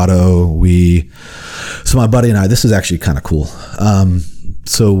Colorado. So my buddy and I, this is actually kind of cool.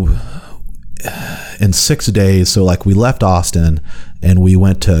 In 6 days, so like we left Austin and we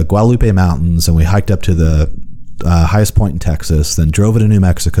went to Guadalupe Mountains, and we hiked up to the highest point in Texas, then drove into New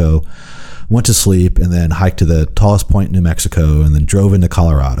Mexico, went to sleep, and then hiked to the tallest point in New Mexico, and then drove into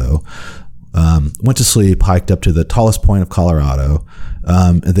Colorado. Went to sleep, hiked up to the tallest point of Colorado,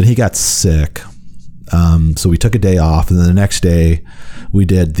 and then he got sick. So we took a day off, and then the next day we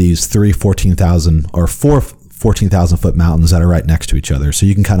did these four 14,000 foot mountains that are right next to each other. So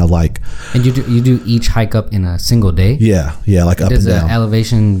you can kind of like... And you do each hike up in a single day? Yeah, like up and down. Does the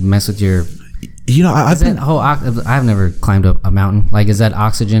elevation mess with your I've Is that whole I've never climbed up a mountain. Like, is that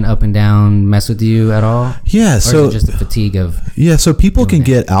oxygen up and down mess with you at all? Yeah, Or so is it just the fatigue of? yeah, so people can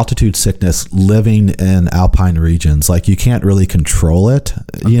get altitude sickness living in alpine regions. Like, you can't really control it,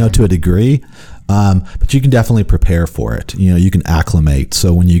 to a degree, but you can definitely prepare for it. You can acclimate.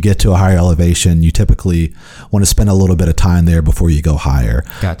 So when you get to a higher elevation, you typically want to spend a little bit of time there before you go higher.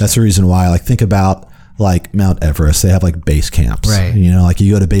 Gotcha. That's the reason why. Like, think about like Mount Everest. They have like base camps. Right. Like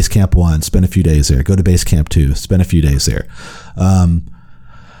you go to base camp 1, spend a few days there. Go to base camp 2, spend a few days there.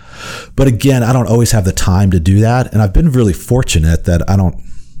 But again, I don't always have the time to do that, and I've been really fortunate that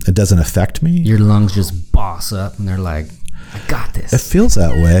it doesn't affect me. Your lungs just boss up, and they're like, "I got this." It feels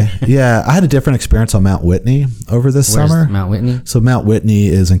that way. Yeah, I had a different experience on Mount Whitney over this Where's summer. Mount Whitney? So Mount Whitney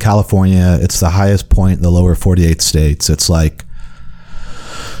is in California. It's the highest point in the lower 48 states. It's like,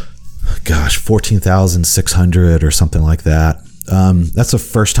 14,600 or something like that. That's the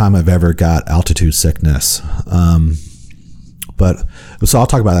first time I've ever got altitude sickness. So I'll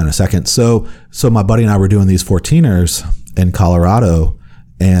talk about that in a second. So my buddy and I were doing these 14ers in Colorado,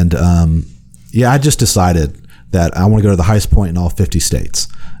 and I just decided that I want to go to the highest point in all 50 states.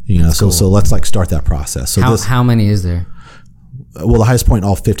 So let's like start that process. So how many is there? Well, the highest point in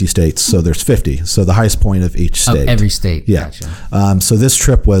all 50 states. So there's 50. So the highest point of each state. Of every state. Yeah. Gotcha. So this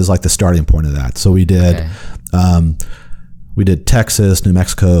trip was like the starting point of that. So we did, we did Texas, New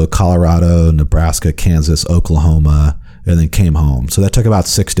Mexico, Colorado, Nebraska, Kansas, Oklahoma, and then came home. So that took about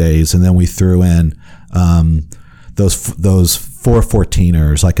 6 days. And then we threw in, those 4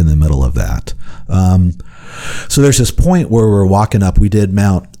 14ers like in the middle of that. So there's this point where we're walking up. We did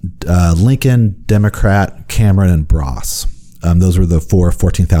Mount Lincoln, Democrat, Cameron, and Bros. Those were the 4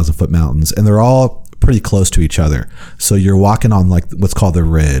 14,000 foot mountains, and they're all pretty close to each other. So you're walking on like what's called the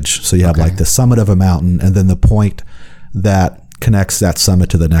ridge. So you have like the summit of a mountain, and then the point that connects that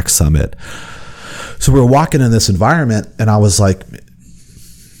summit to the next summit. So we're walking in this environment, and I was like,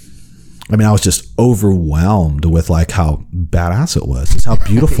 I was just overwhelmed with like how badass it was, just how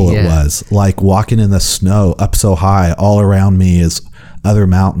beautiful it was. Like walking in the snow up so high, all around me is other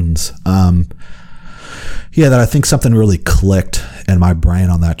mountains. That I think something really clicked in my brain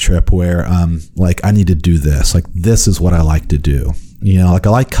on that trip where like I need to do this. Like this is what I like to do. Like I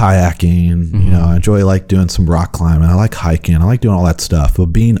like kayaking, I enjoy like doing some rock climbing. I like hiking. I like doing all that stuff. But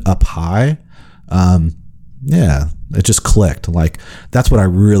being up high, it just clicked. Like that's what I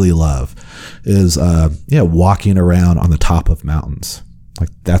really love is walking around on the top of mountains. Like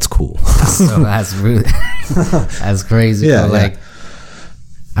that's cool. So that's really that's crazy. Yeah, like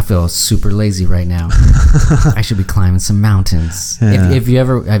I feel super lazy right now. I should be climbing some mountains. Yeah. Have you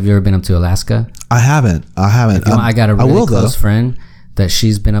ever been up to Alaska? I haven't. I got a really close friend that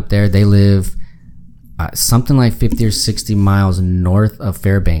she's been up there. They live something like 50 or 60 miles north of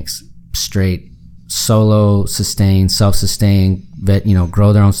Fairbanks. Straight solo, self-sustained,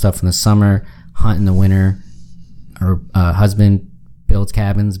 grow their own stuff in the summer, hunt in the winter. Her husband builds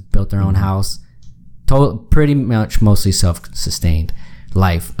cabins, built their own house. Pretty much mostly self-sustained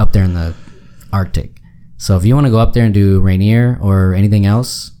life up there in the Arctic. So if you want to go up there and do Rainier or anything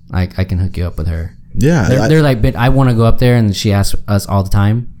else, I can hook you up with her. Yeah, they're like, I want to go up there, and she asks us all the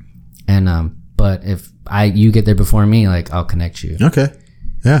time. And but if you get there before me, like I'll connect you. Okay.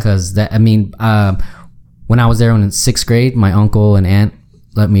 Yeah. Because when I was there in 6th grade, my uncle and aunt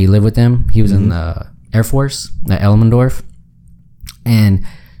let me live with them. He was in the Air Force at Elmendorf, and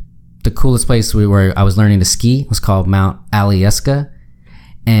the coolest place where I was learning to ski was called Mount Alyeska.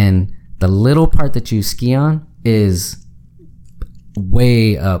 And the little part that you ski on is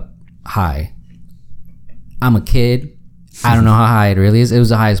way up high. I'm a kid. I don't know how high it really is. It was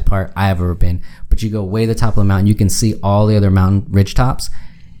the highest part I've ever been. But you go way to the top of the mountain. You can see all the other mountain ridge tops.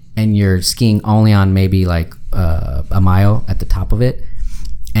 And you're skiing only on maybe like a mile at the top of it.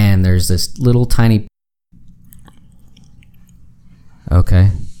 And there's this little tiny... Okay.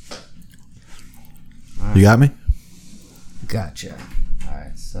 You got me? Gotcha. All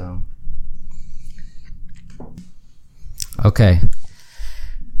right, so... Okay.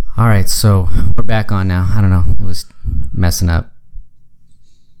 All right, so we're back on now. I don't know. It was messing up.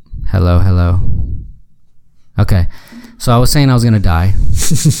 Hello. Okay. So I was saying I was going to die.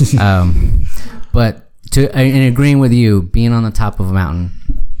 But in agreeing with you, being on the top of a mountain,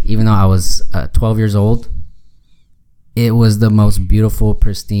 even though I was 12 years old, it was the most beautiful,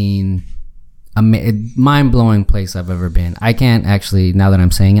 pristine, mind-blowing place I've ever been. I can't actually, now that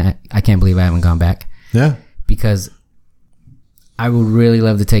I'm saying it, I can't believe I haven't gone back. Yeah. Because I would really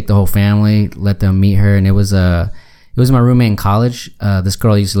love to take the whole family, let them meet her. And it was my roommate in college. This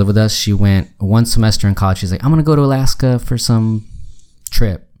girl used to live with us. She went one semester in college. She's like, I'm going to go to Alaska for some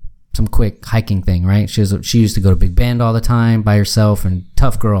trip. some quick hiking thing, right? She used to go to Big Bend all the time by herself, and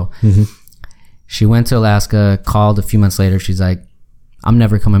tough girl. Mm-hmm. She went to Alaska, called a few months later. She's like, I'm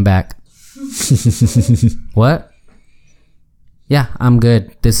never coming back. What? Yeah, I'm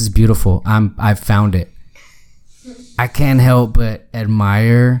good. This is beautiful. I've found it. I can't help but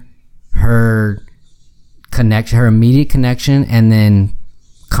admire her connection, her immediate connection, and then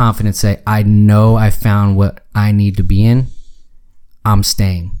confidence. Say, I know I found what I need to be in. I'm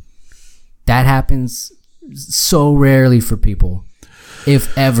staying. That happens so rarely for people,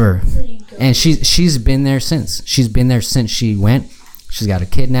 if ever. And she's been there since. She's been there since she went. She's got a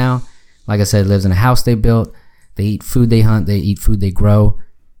kid now. Like I said, lives in a house they built. They eat food they hunt. They eat food they grow.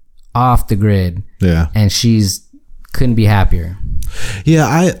 Off the grid. Yeah. And she's couldn't be happier.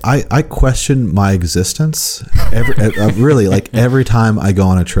 Yeah, I question my existence really, like every time I go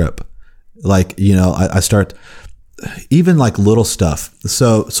on a trip. Like, you know, I start even like little stuff.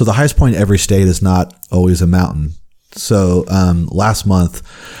 So the highest point in every state is not always a mountain. So last month,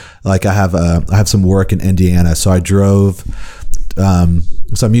 like I have some work in Indiana, so I drove.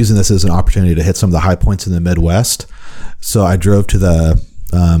 So I'm using this as an opportunity to hit some of the high points in the Midwest. So I drove to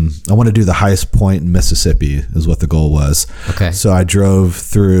I want to do the highest point in Mississippi is what the goal was. Okay. So I drove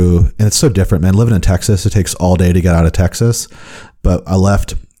through, and it's so different, man. Living in Texas, it takes all day to get out of Texas. But I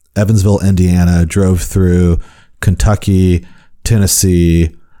left Evansville, Indiana, drove through Kentucky,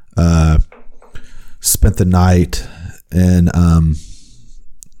 Tennessee, spent the night in,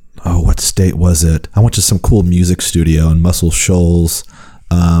 what state was it? I went to some cool music studio in Muscle Shoals.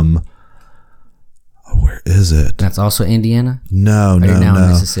 Where is it? That's also Indiana? No. In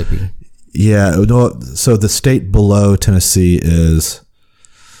Mississippi? Yeah. No. So the state below Tennessee is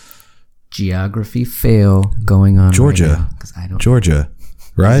geography fail going on. Georgia. Right now, I don't. Georgia,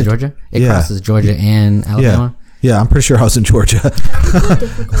 right? Is it Georgia? It crosses Georgia and Alabama. Yeah, I'm pretty sure I was in Georgia.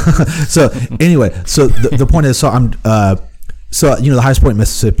 So anyway, so the point is, so you know, the highest point in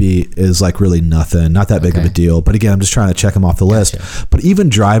Mississippi is like really nothing, not that big of a deal. But again, I'm just trying to check them off the list. But even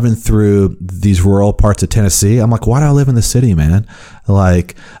driving through these rural parts of Tennessee, I'm like, why do I live in the city, man?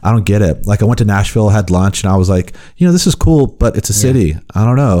 Like, I don't get it. Like, I went to Nashville, had lunch, and I was like, you know, this is cool, but it's a city. I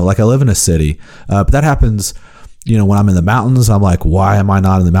don't know. Like, I live in a city. But that happens, you know, when I'm in the mountains. I'm like, why am I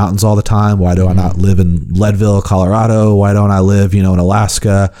not in the mountains all the time? Why do I not live in Leadville, Colorado? Why don't I live, you know, in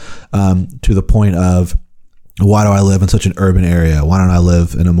Alaska? To the point of, why do I live in such an urban area? Why don't I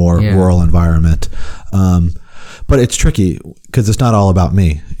live in a more rural environment? But it's tricky because it's not all about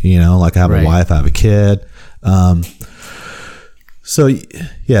me, you know, like I have a wife, I have a kid. So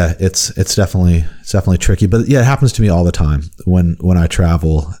yeah, it's definitely tricky, but yeah, it happens to me all the time when I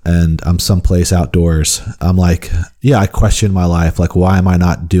travel and I'm someplace outdoors. I'm like, yeah, I question my life. Like, why am I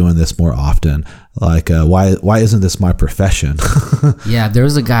not doing this more often? Like, why isn't this my profession? Yeah. There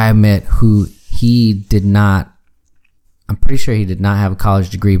was a guy I met who I'm pretty sure he did not have a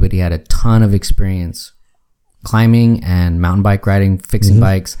college degree, but he had a ton of experience climbing and mountain bike riding, fixing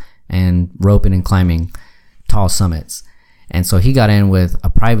bikes and roping and climbing tall summits. And so he got in with a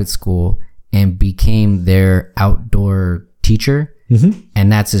private school and became their outdoor teacher.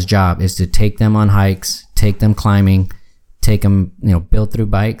 And that's his job, is to take them on hikes, take them climbing, take them, you know, build through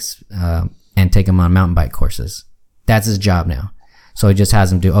bikes, and take them on mountain bike courses. That's his job now. So he just has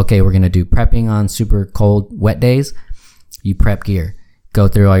them do, okay, we're going to do prepping on super cold, wet days. You prep gear, go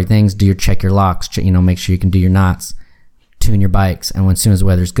through all your things, check your locks, you know, make sure you can do your knots, tune your bikes. And as soon as the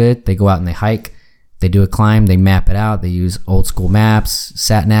weather's good, they go out and they hike, they do a climb, they map it out. They use old school maps,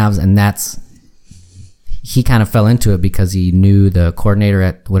 sat navs. And he kind of fell into it because he knew the coordinator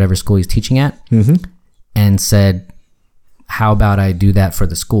at whatever school he's teaching at and said, how about I do that for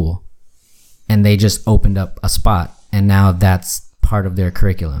the school? And they just opened up a spot, and now that's part of their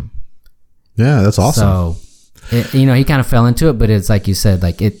curriculum. Yeah, that's awesome. So, you know, he kind of fell into it, but it's like you said,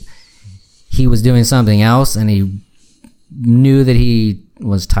 like he was doing something else, and he knew that he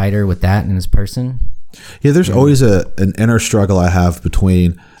was tighter with that in his person. Yeah, there's always an inner struggle I have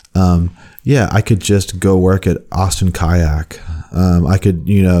between, I could just go work at Austin Kayak. I could,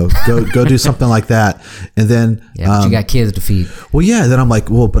 you know, go do something like that. And then, but you got kids to feed. Well, yeah. Then I'm like,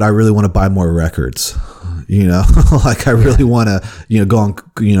 well, but I really want to buy more records, you know, like I really want to, you know, go on,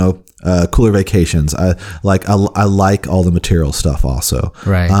 you know, cooler vacations. I like all the material stuff also.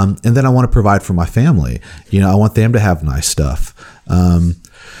 Right. And then I want to provide for my family. You know, I want them to have nice stuff.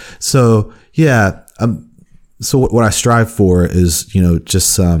 So yeah. So what I strive for is, you know,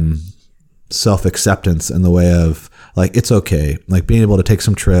 just some self-acceptance in the way of like, it's okay. Like being able to take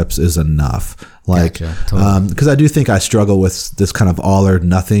some trips is enough. Like, Gotcha. Totally. Cause I do think I struggle with this kind of all or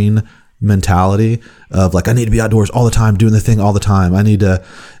nothing mentality of like, I need to be outdoors all the time, doing the thing all the time. I need to,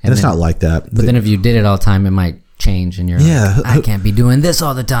 and it's not like that. But then if you did it all the time, it might change, and you're like, I can't be doing this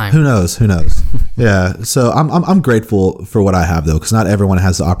all the time. Who knows? Yeah. So I'm grateful for what I have though, because not everyone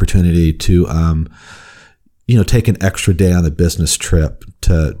has the opportunity to, take an extra day on a business trip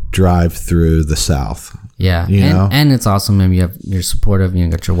to drive through the South. Yeah. You know? And it's awesome. I mean, you're supportive. You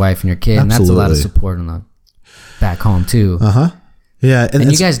got your wife and your kid, and that's a lot of support on the back home too. Yeah.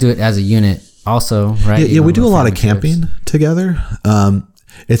 And you guys do it as a unit also, right? Yeah. We do a lot of camping together.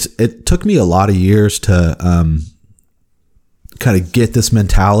 It took me a lot of years to, kind of get this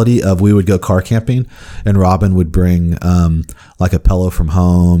mentality of we would go car camping and Robin would bring like a pillow from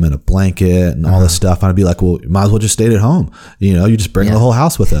home and a blanket and all this stuff. And I'd be like, well, you might as well just stay at home. You just bring the whole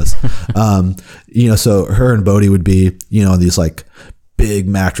house with us. So her and Bodie would be, these like big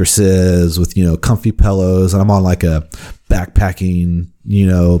mattresses with, comfy pillows. And I'm on like a backpacking,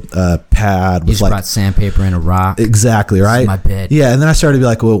 pad. You just brought sandpaper and a rock. Exactly, right? This is my bed. Yeah, and then I started to be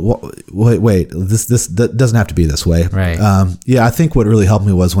like, well, wait, this that doesn't have to be this way. Right. I think what really helped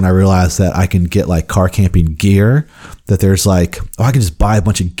me was when I realized that I can get like car camping gear, that there's like, I can just buy a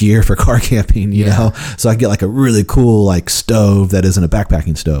bunch of gear for car camping, you know? So I get like a really cool like stove that isn't a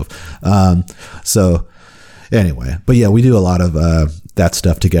backpacking stove. So anyway, but yeah, we do a lot of that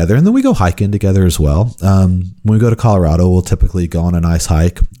stuff together, and then we go hiking together as well. When we go to Colorado, we'll typically go on a nice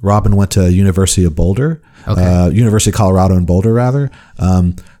hike. Robin went to University of Boulder, University of Colorado in Boulder rather.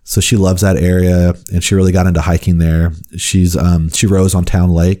 So she loves that area, and she really got into hiking there. She rows on Town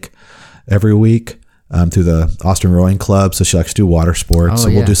Lake every week through the Austin Rowing Club. So she likes to do water sports.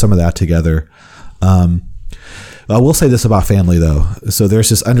 We'll do some of that together. I will say this about family though. So there's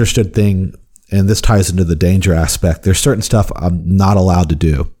this understood thing, and this ties into the danger aspect. There's certain stuff I'm not allowed to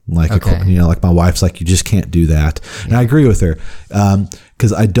do. Like, like my wife's like, you just can't do that. And I agree with her.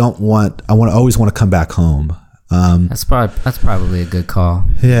 Cause I always want to come back home. That's probably a good call.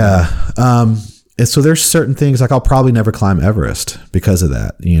 Yeah. And so there's certain things like I'll probably never climb Everest because of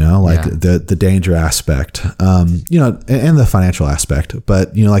that, the danger aspect, and the financial aspect,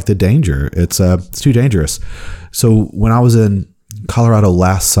 but like the danger, it's too dangerous. So when I was in Colorado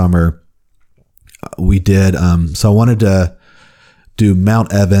last summer, we did, so I wanted to do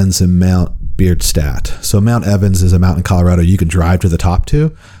Mount Evans and Mount Beardstadt. So Mount Evans is a mountain in Colorado you can drive to the top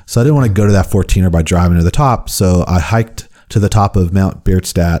to. So I didn't want to go to that 14er by driving to the top. So I hiked to the top of Mount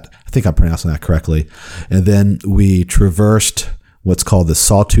Beardstadt. I think I'm pronouncing that correctly. And then we traversed what's called the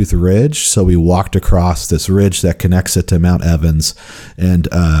Sawtooth Ridge. So we walked across this ridge that connects it to Mount Evans, and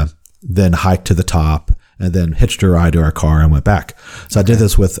then hiked to the top, and then hitched a ride to our car and went back. So I did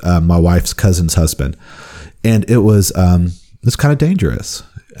this with my wife's cousin's husband, and it was it's kind of dangerous.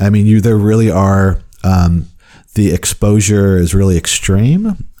 I mean, there really are the exposure is really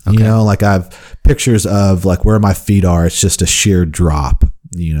extreme. Like I have pictures of like where my feet are. It's just a sheer drop,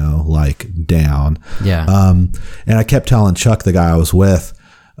 like down. Yeah. And I kept telling Chuck, the guy I was with,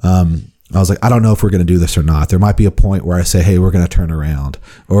 I was like, I don't know if we're going to do this or not. There might be a point where I say, hey, we're going to turn around,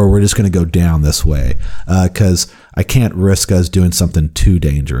 or we're just going to go down this way, because I can't risk us doing something too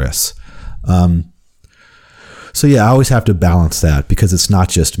dangerous. So yeah, I always have to balance that because it's not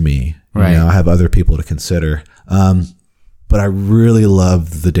just me. Right. I have other people to consider. But I really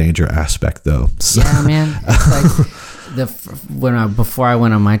love the danger aspect though. So. Yeah, man. It's like before I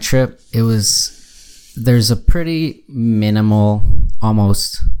went on my trip, there's a pretty minimal,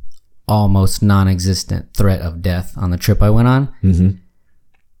 almost non-existent threat of death on the trip I went on. Mm-hmm.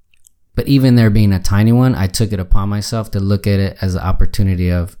 But even there being a tiny one, I took it upon myself to look at it as an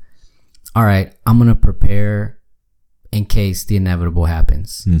opportunity of, all right, I'm going to prepare in case the inevitable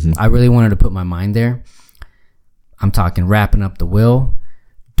happens. Mm-hmm. I really wanted to put my mind there. I'm talking wrapping up the will,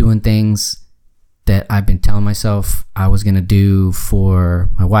 doing things that I've been telling myself I was going to do for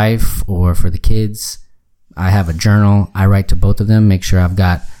my wife or for the kids. I have a journal. I write to both of them, make sure I've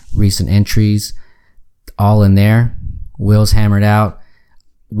got recent entries all in there. Will's hammered out.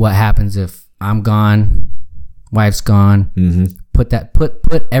 What happens if I'm gone, wife's gone? Mm-hmm.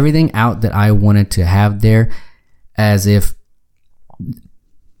 Put everything out that I wanted to have there, as if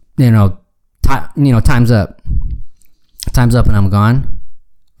time's up. Time's up and I'm gone.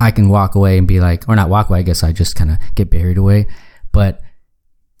 I can walk away and be like, or not walk away. I guess I just kind of get buried away. But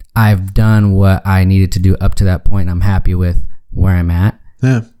I've done what I needed to do up to that point. And I'm happy with where I'm at.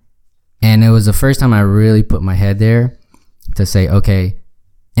 Yeah. And it was the first time I really put my head there to say, okay.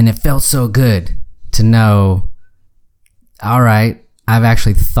 And it felt so good to know, all right, I've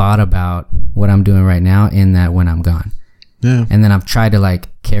actually thought about what I'm doing right now in that when I'm gone. Yeah. And then I've tried to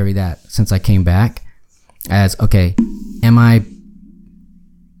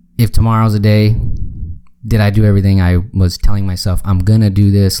if tomorrow's a day, did I do everything I was telling myself? I'm going to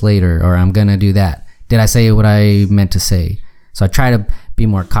do this later, or I'm going to do that. Did I say what I meant to say? So I try to be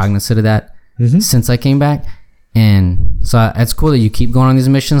more cognizant of that since I came back. And so it's cool that you keep going on these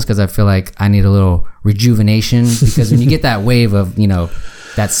missions, because I feel like I need a little rejuvenation, because when you get that wave of, you know,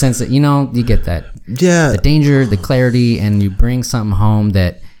 that sense that, you know, you get that, the danger, the clarity, and you bring something home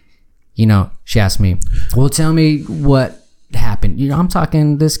that, you know, she asked me, well, tell me what happened. You know, I'm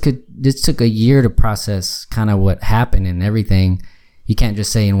talking, this took a year to process kind of what happened and everything. You can't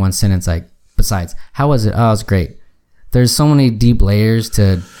just say in one sentence, like, besides, how was it? Oh, it was great. There's so many deep layers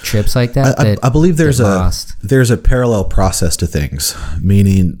to trips like that. I believe there's a parallel process to things,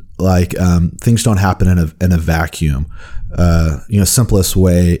 meaning like things don't happen in a vacuum. You know, simplest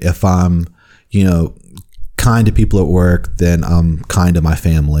way, if I'm, you know, kind to people at work, then I'm kind to my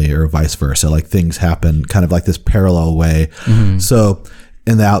family, or vice versa. Like things happen kind of like this parallel way. So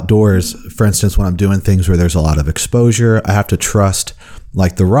in the outdoors, for instance, when I'm doing things where there's a lot of exposure, I have to trust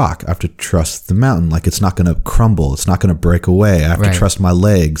like the rock. I have to trust the mountain. Like it's not going to crumble. It's not going to break away. I have to trust my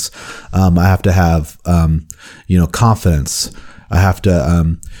legs. I have to have, you know, confidence. I have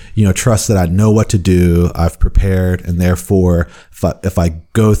to, you know, trust that I know what to do. I've prepared, and therefore, if I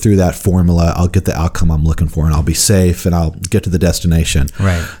go through that formula, I'll get the outcome I'm looking for, and I'll be safe, and I'll get to the destination.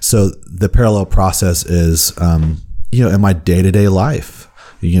 Right. So the parallel process is, you know, in my day-to-day life,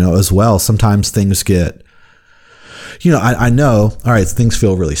 you know, as well. Sometimes things get, you know, I know, all right, things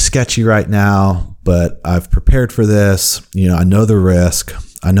feel really sketchy right now, but I've prepared for this. You know, I know the risk.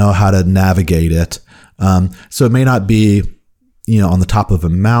 I know how to navigate it. So it may not be, you know, on the top of a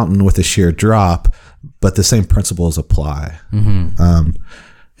mountain with a sheer drop, but the same principles apply.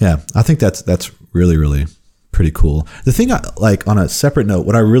 Yeah, I think that's really, really pretty cool. The thing, like on a separate note,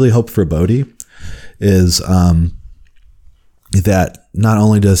 what I really hope for Bodhi is that not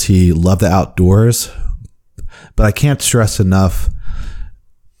only does he love the outdoors, but I can't stress enough,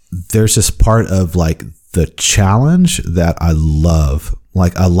 there's this part of like the challenge that I love.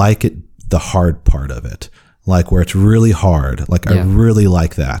 Like I like it, the hard part of it, like where it's really hard. Like I really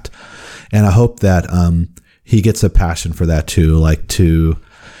like that. And I hope that he gets a passion for that too, like to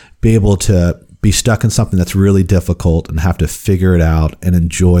be able to be stuck in something that's really difficult and have to figure it out and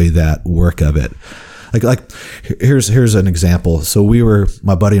enjoy that work of it. Like here's an example. So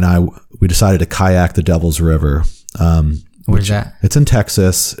my buddy and I, we decided to kayak the Devil's River. Where's that? It's in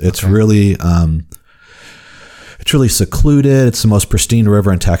Texas. It's really secluded. It's the most pristine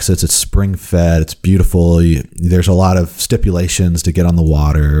river in Texas. It's spring fed. It's beautiful. There's a lot of stipulations to get on the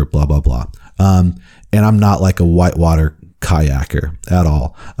water, blah, blah, blah. And I'm not like a whitewater kayaker at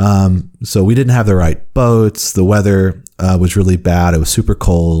all. So we didn't have the right boats. The weather was really bad. It was super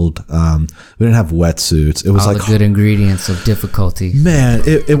cold. We didn't have wetsuits. It was all like the good ingredients of difficulty. Man,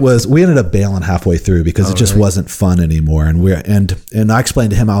 it was. We ended up bailing halfway through because it just wasn't fun anymore. And I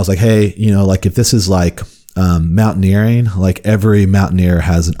explained to him, I was like, hey, you know, like if this is like mountaineering, like every mountaineer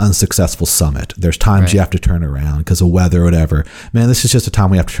has an unsuccessful summit. There's times you have to turn around because of weather or whatever. Man, this is just a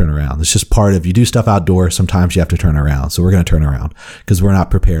time we have to turn around. It's just part of, you do stuff outdoors, sometimes you have to turn around. So we're going to turn around because we're not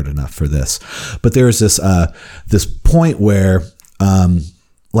prepared enough for this. But there was this point where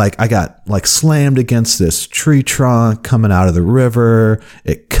like I got like slammed against this tree trunk coming out of the river.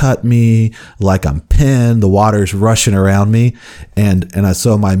 It cut me like I'm pinned. The water's rushing around me.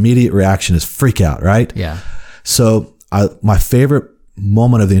 So my immediate reaction is freak out, right? Yeah. So my favorite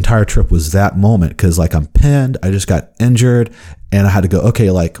moment of the entire trip was that moment, because like I'm pinned, I just got injured, and I had to go,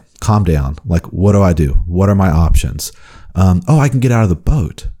 okay, like calm down. Like, what do I do? What are my options? I can get out of the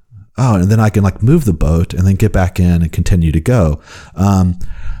boat. Oh, and then I can like move the boat and then get back in and continue to go.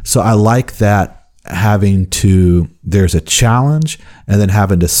 So I like that, there's a challenge, and then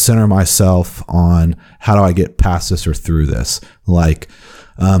having to center myself on how do I get past this or through this. Like,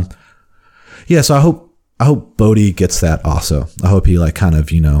 so I hope Bodhi gets that also. I hope he like kind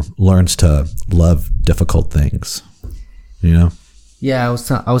of, you know, learns to love difficult things, you know? Yeah,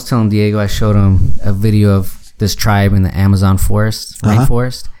 I was telling Diego, I showed him a video of this tribe in the Amazon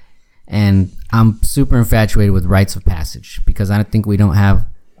rainforest. And I'm super infatuated with rites of passage, because I think we don't have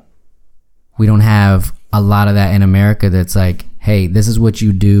a lot of that in America. That's like, hey, this is what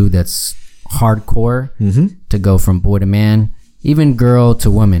you do. That's hardcore to go from boy to man, even girl to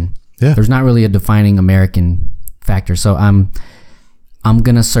woman. Yeah. There's not really a defining American factor. So I'm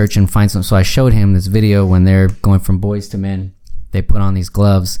gonna search and find some. So I showed him this video when they're going from boys to men. They put on these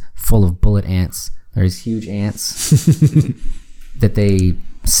gloves full of bullet ants. There's huge ants that they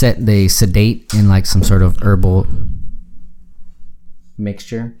sedate in like some sort of herbal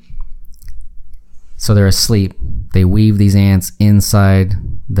mixture. So they're asleep. They weave these ants inside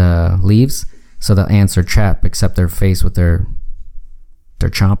the leaves, so the ants are trapped except their face with their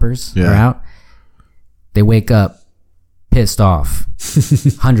chompers are out. They wake up pissed off,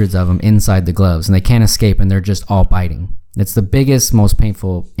 hundreds of them inside the gloves, and they can't escape, and they're just all biting. It's the biggest, most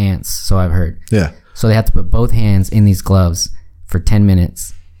painful ants, so I've heard. Yeah. So they have to put both hands in these gloves for 10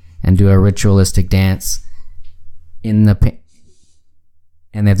 minutes and do a ritualistic dance in the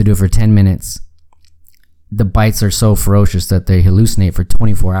and they have to do it for 10 minutes. The bites are so ferocious that they hallucinate for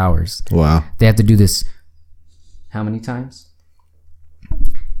 24 hours. Wow. They have to do this how many times?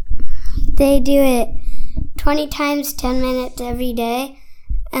 They do it 20 times, 10 minutes every day,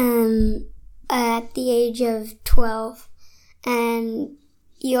 at the age of 12. And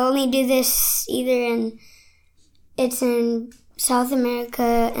you only do this either it's in South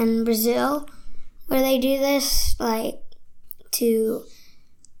America and Brazil, where they do this, like, to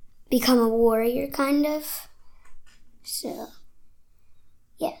become a warrior, kind of. So,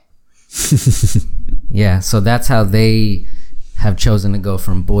 yeah. Yeah, so that's how they have chosen to go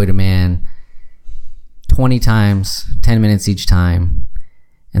from boy to man 20 times, 10 minutes each time.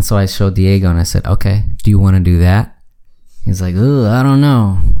 And so I showed Diego and I said, okay, do you want to do that? He's like, oh, I don't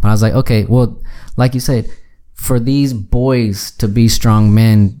know. But I was like, okay, well, like you said, for these boys to be strong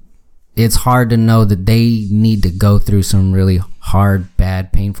men, it's hard to know that they need to go through some really hard,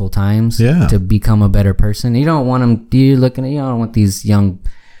 bad, painful times to become a better person. You don't want them, you don't want these young,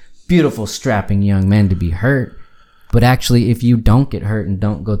 beautiful, strapping young men to be hurt. But actually, if you don't get hurt and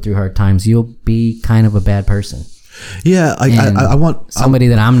don't go through hard times, you'll be kind of a bad person. Yeah, I want somebody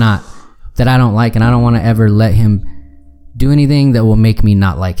that I don't like, and I don't want to ever let him do anything that will make me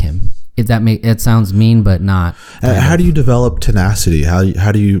not like him. It sounds mean, but not. How do you develop tenacity?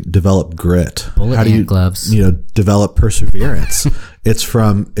 How do you develop grit? How do you gloves? Develop perseverance? It's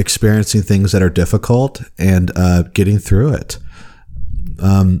from experiencing things that are difficult and getting through it.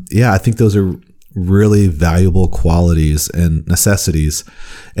 I think those are really valuable qualities and necessities.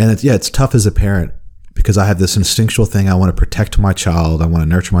 And it's tough as a parent because I have this instinctual thing. I want to protect my child. I want to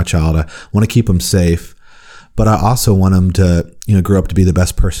nurture my child. I want to keep him safe. But I also want him to, grow up to be the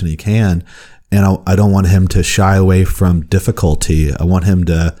best person he can. And I don't want him to shy away from difficulty. I want him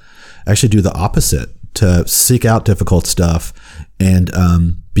to actually do the opposite, to seek out difficult stuff and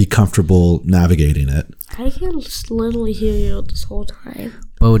be comfortable navigating it. I can literally hear you this whole time.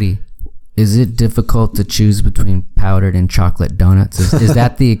 Bodhi, is it difficult to choose between powdered and chocolate donuts? Is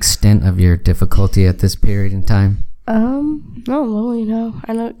that the extent of your difficulty at this period in time? Not really, no.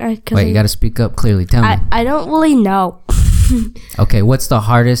 I don't. Wait, you got to speak up clearly. Tell me. I don't really know. Okay, what's the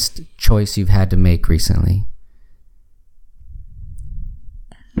hardest choice you've had to make recently?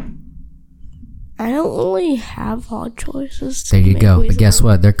 I don't really have hard choices. There you go. But guess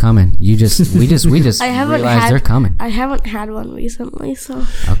what? They're coming. We just realized they're coming. I haven't had one recently, so.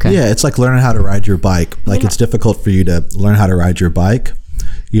 Okay. Yeah, it's like learning how to ride your bike. Like it's difficult for you to learn how to ride your bike.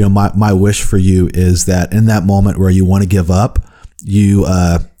 My wish for you is that in that moment where you want to give up, you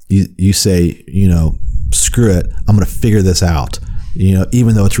say, screw it, I'm going to figure this out.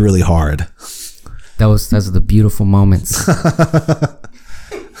 Even though it's really hard. Those are the beautiful moments.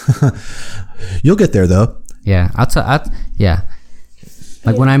 You'll get there though. Yeah,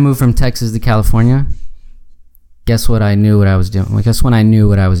 Like when I moved from Texas to California, guess what? I knew what I was doing. Well, guess when I knew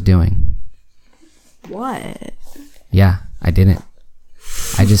what I was doing? What? Yeah, I didn't.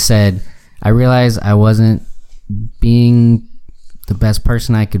 I just said, I realized I wasn't being the best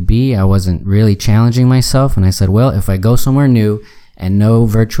person I could be. I wasn't really challenging myself. And I said, well, if I go somewhere new and know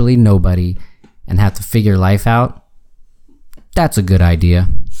virtually nobody and have to figure life out, that's a good idea.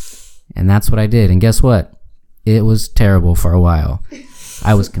 And that's what I did. And guess what? It was terrible for a while.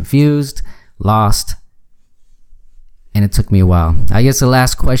 I was confused, lost, and it took me a while. I guess the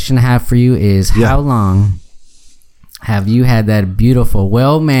last question I have for you is, how long have you had that beautiful,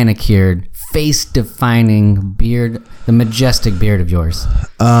 well-manicured, face-defining beard, the majestic beard of yours?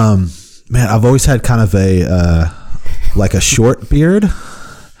 Man, I've always had kind of a short beard,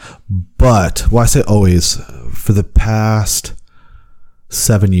 but, I say always, for the past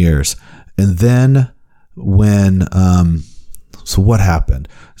 7 years. And then when, so what happened?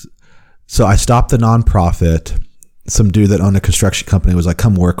 So I stopped the nonprofit. Some dude that owned a construction company was like,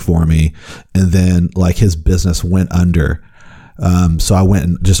 come work for me. And then like his business went under. So I went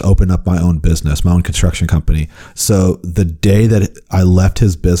and just opened up my own business, my own construction company. So the day that I left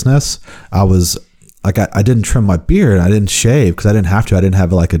his business, I was like, I didn't trim my beard. I didn't shave because I didn't have to. I didn't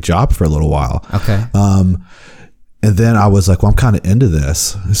have like a job for a little while. Okay. And then I was like, well, I'm kind of into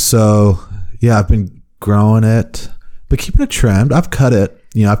this. So yeah, I've been growing it, but keeping it trimmed. I've cut it.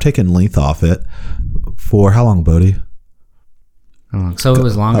 I've taken length off it for how long, Bodhi? How long? So it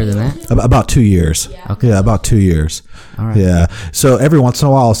was longer than that? About 2 years. Okay. Yeah, about 2 years. All right. Yeah. So every once in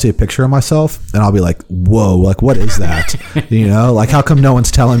a while, I'll see a picture of myself, and I'll be like, "Whoa! Like, what is that? You know, like, how come no one's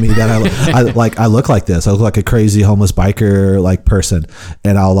telling me that I look like this? I look like a crazy homeless biker like person,"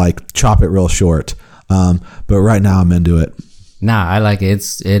 and I'll like chop it real short. But right now, I'm into it. Nah, I like it.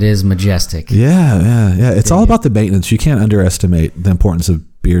 It is majestic. Yeah. It's all about the maintenance. You can't underestimate the importance of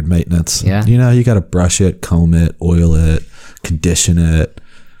beard maintenance. Yeah. You know, you got to brush it, comb it, oil it, condition it.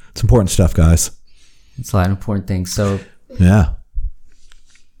 It's important stuff, guys. It's a lot of important things. So Yeah.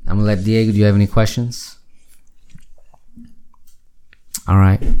 I'm gonna let Diego. Do you have any questions? All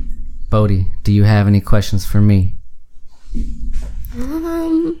right, Bodie, do you have any questions for me?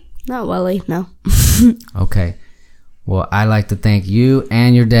 Not really, no. Okay. Well, I'd like to thank you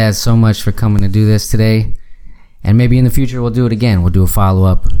and your dad so much for coming to do this today. And maybe in the future we'll do it again. We'll do a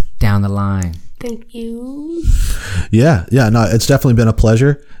follow-up down the line. Thank you. Yeah. No, it's definitely been a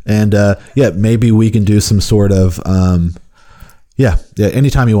pleasure. And maybe we can do some sort of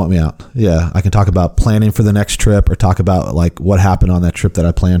anytime you want me out. Yeah, I can talk about planning for the next trip or talk about like what happened on that trip that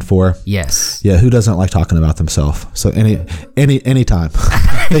I planned for. Yes. Yeah, who doesn't like talking about themselves? So anytime.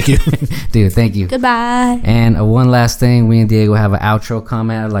 Thank you. Dude, thank you. Goodbye. And one last thing, we and Diego have an outro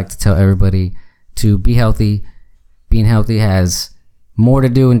comment. I'd like to tell everybody to be healthy. Being healthy has more to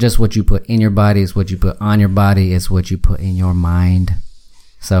do than just what you put in your body. It's what you put on your body. It's what you put in your mind.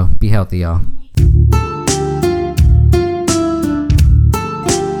 So be healthy, y'all.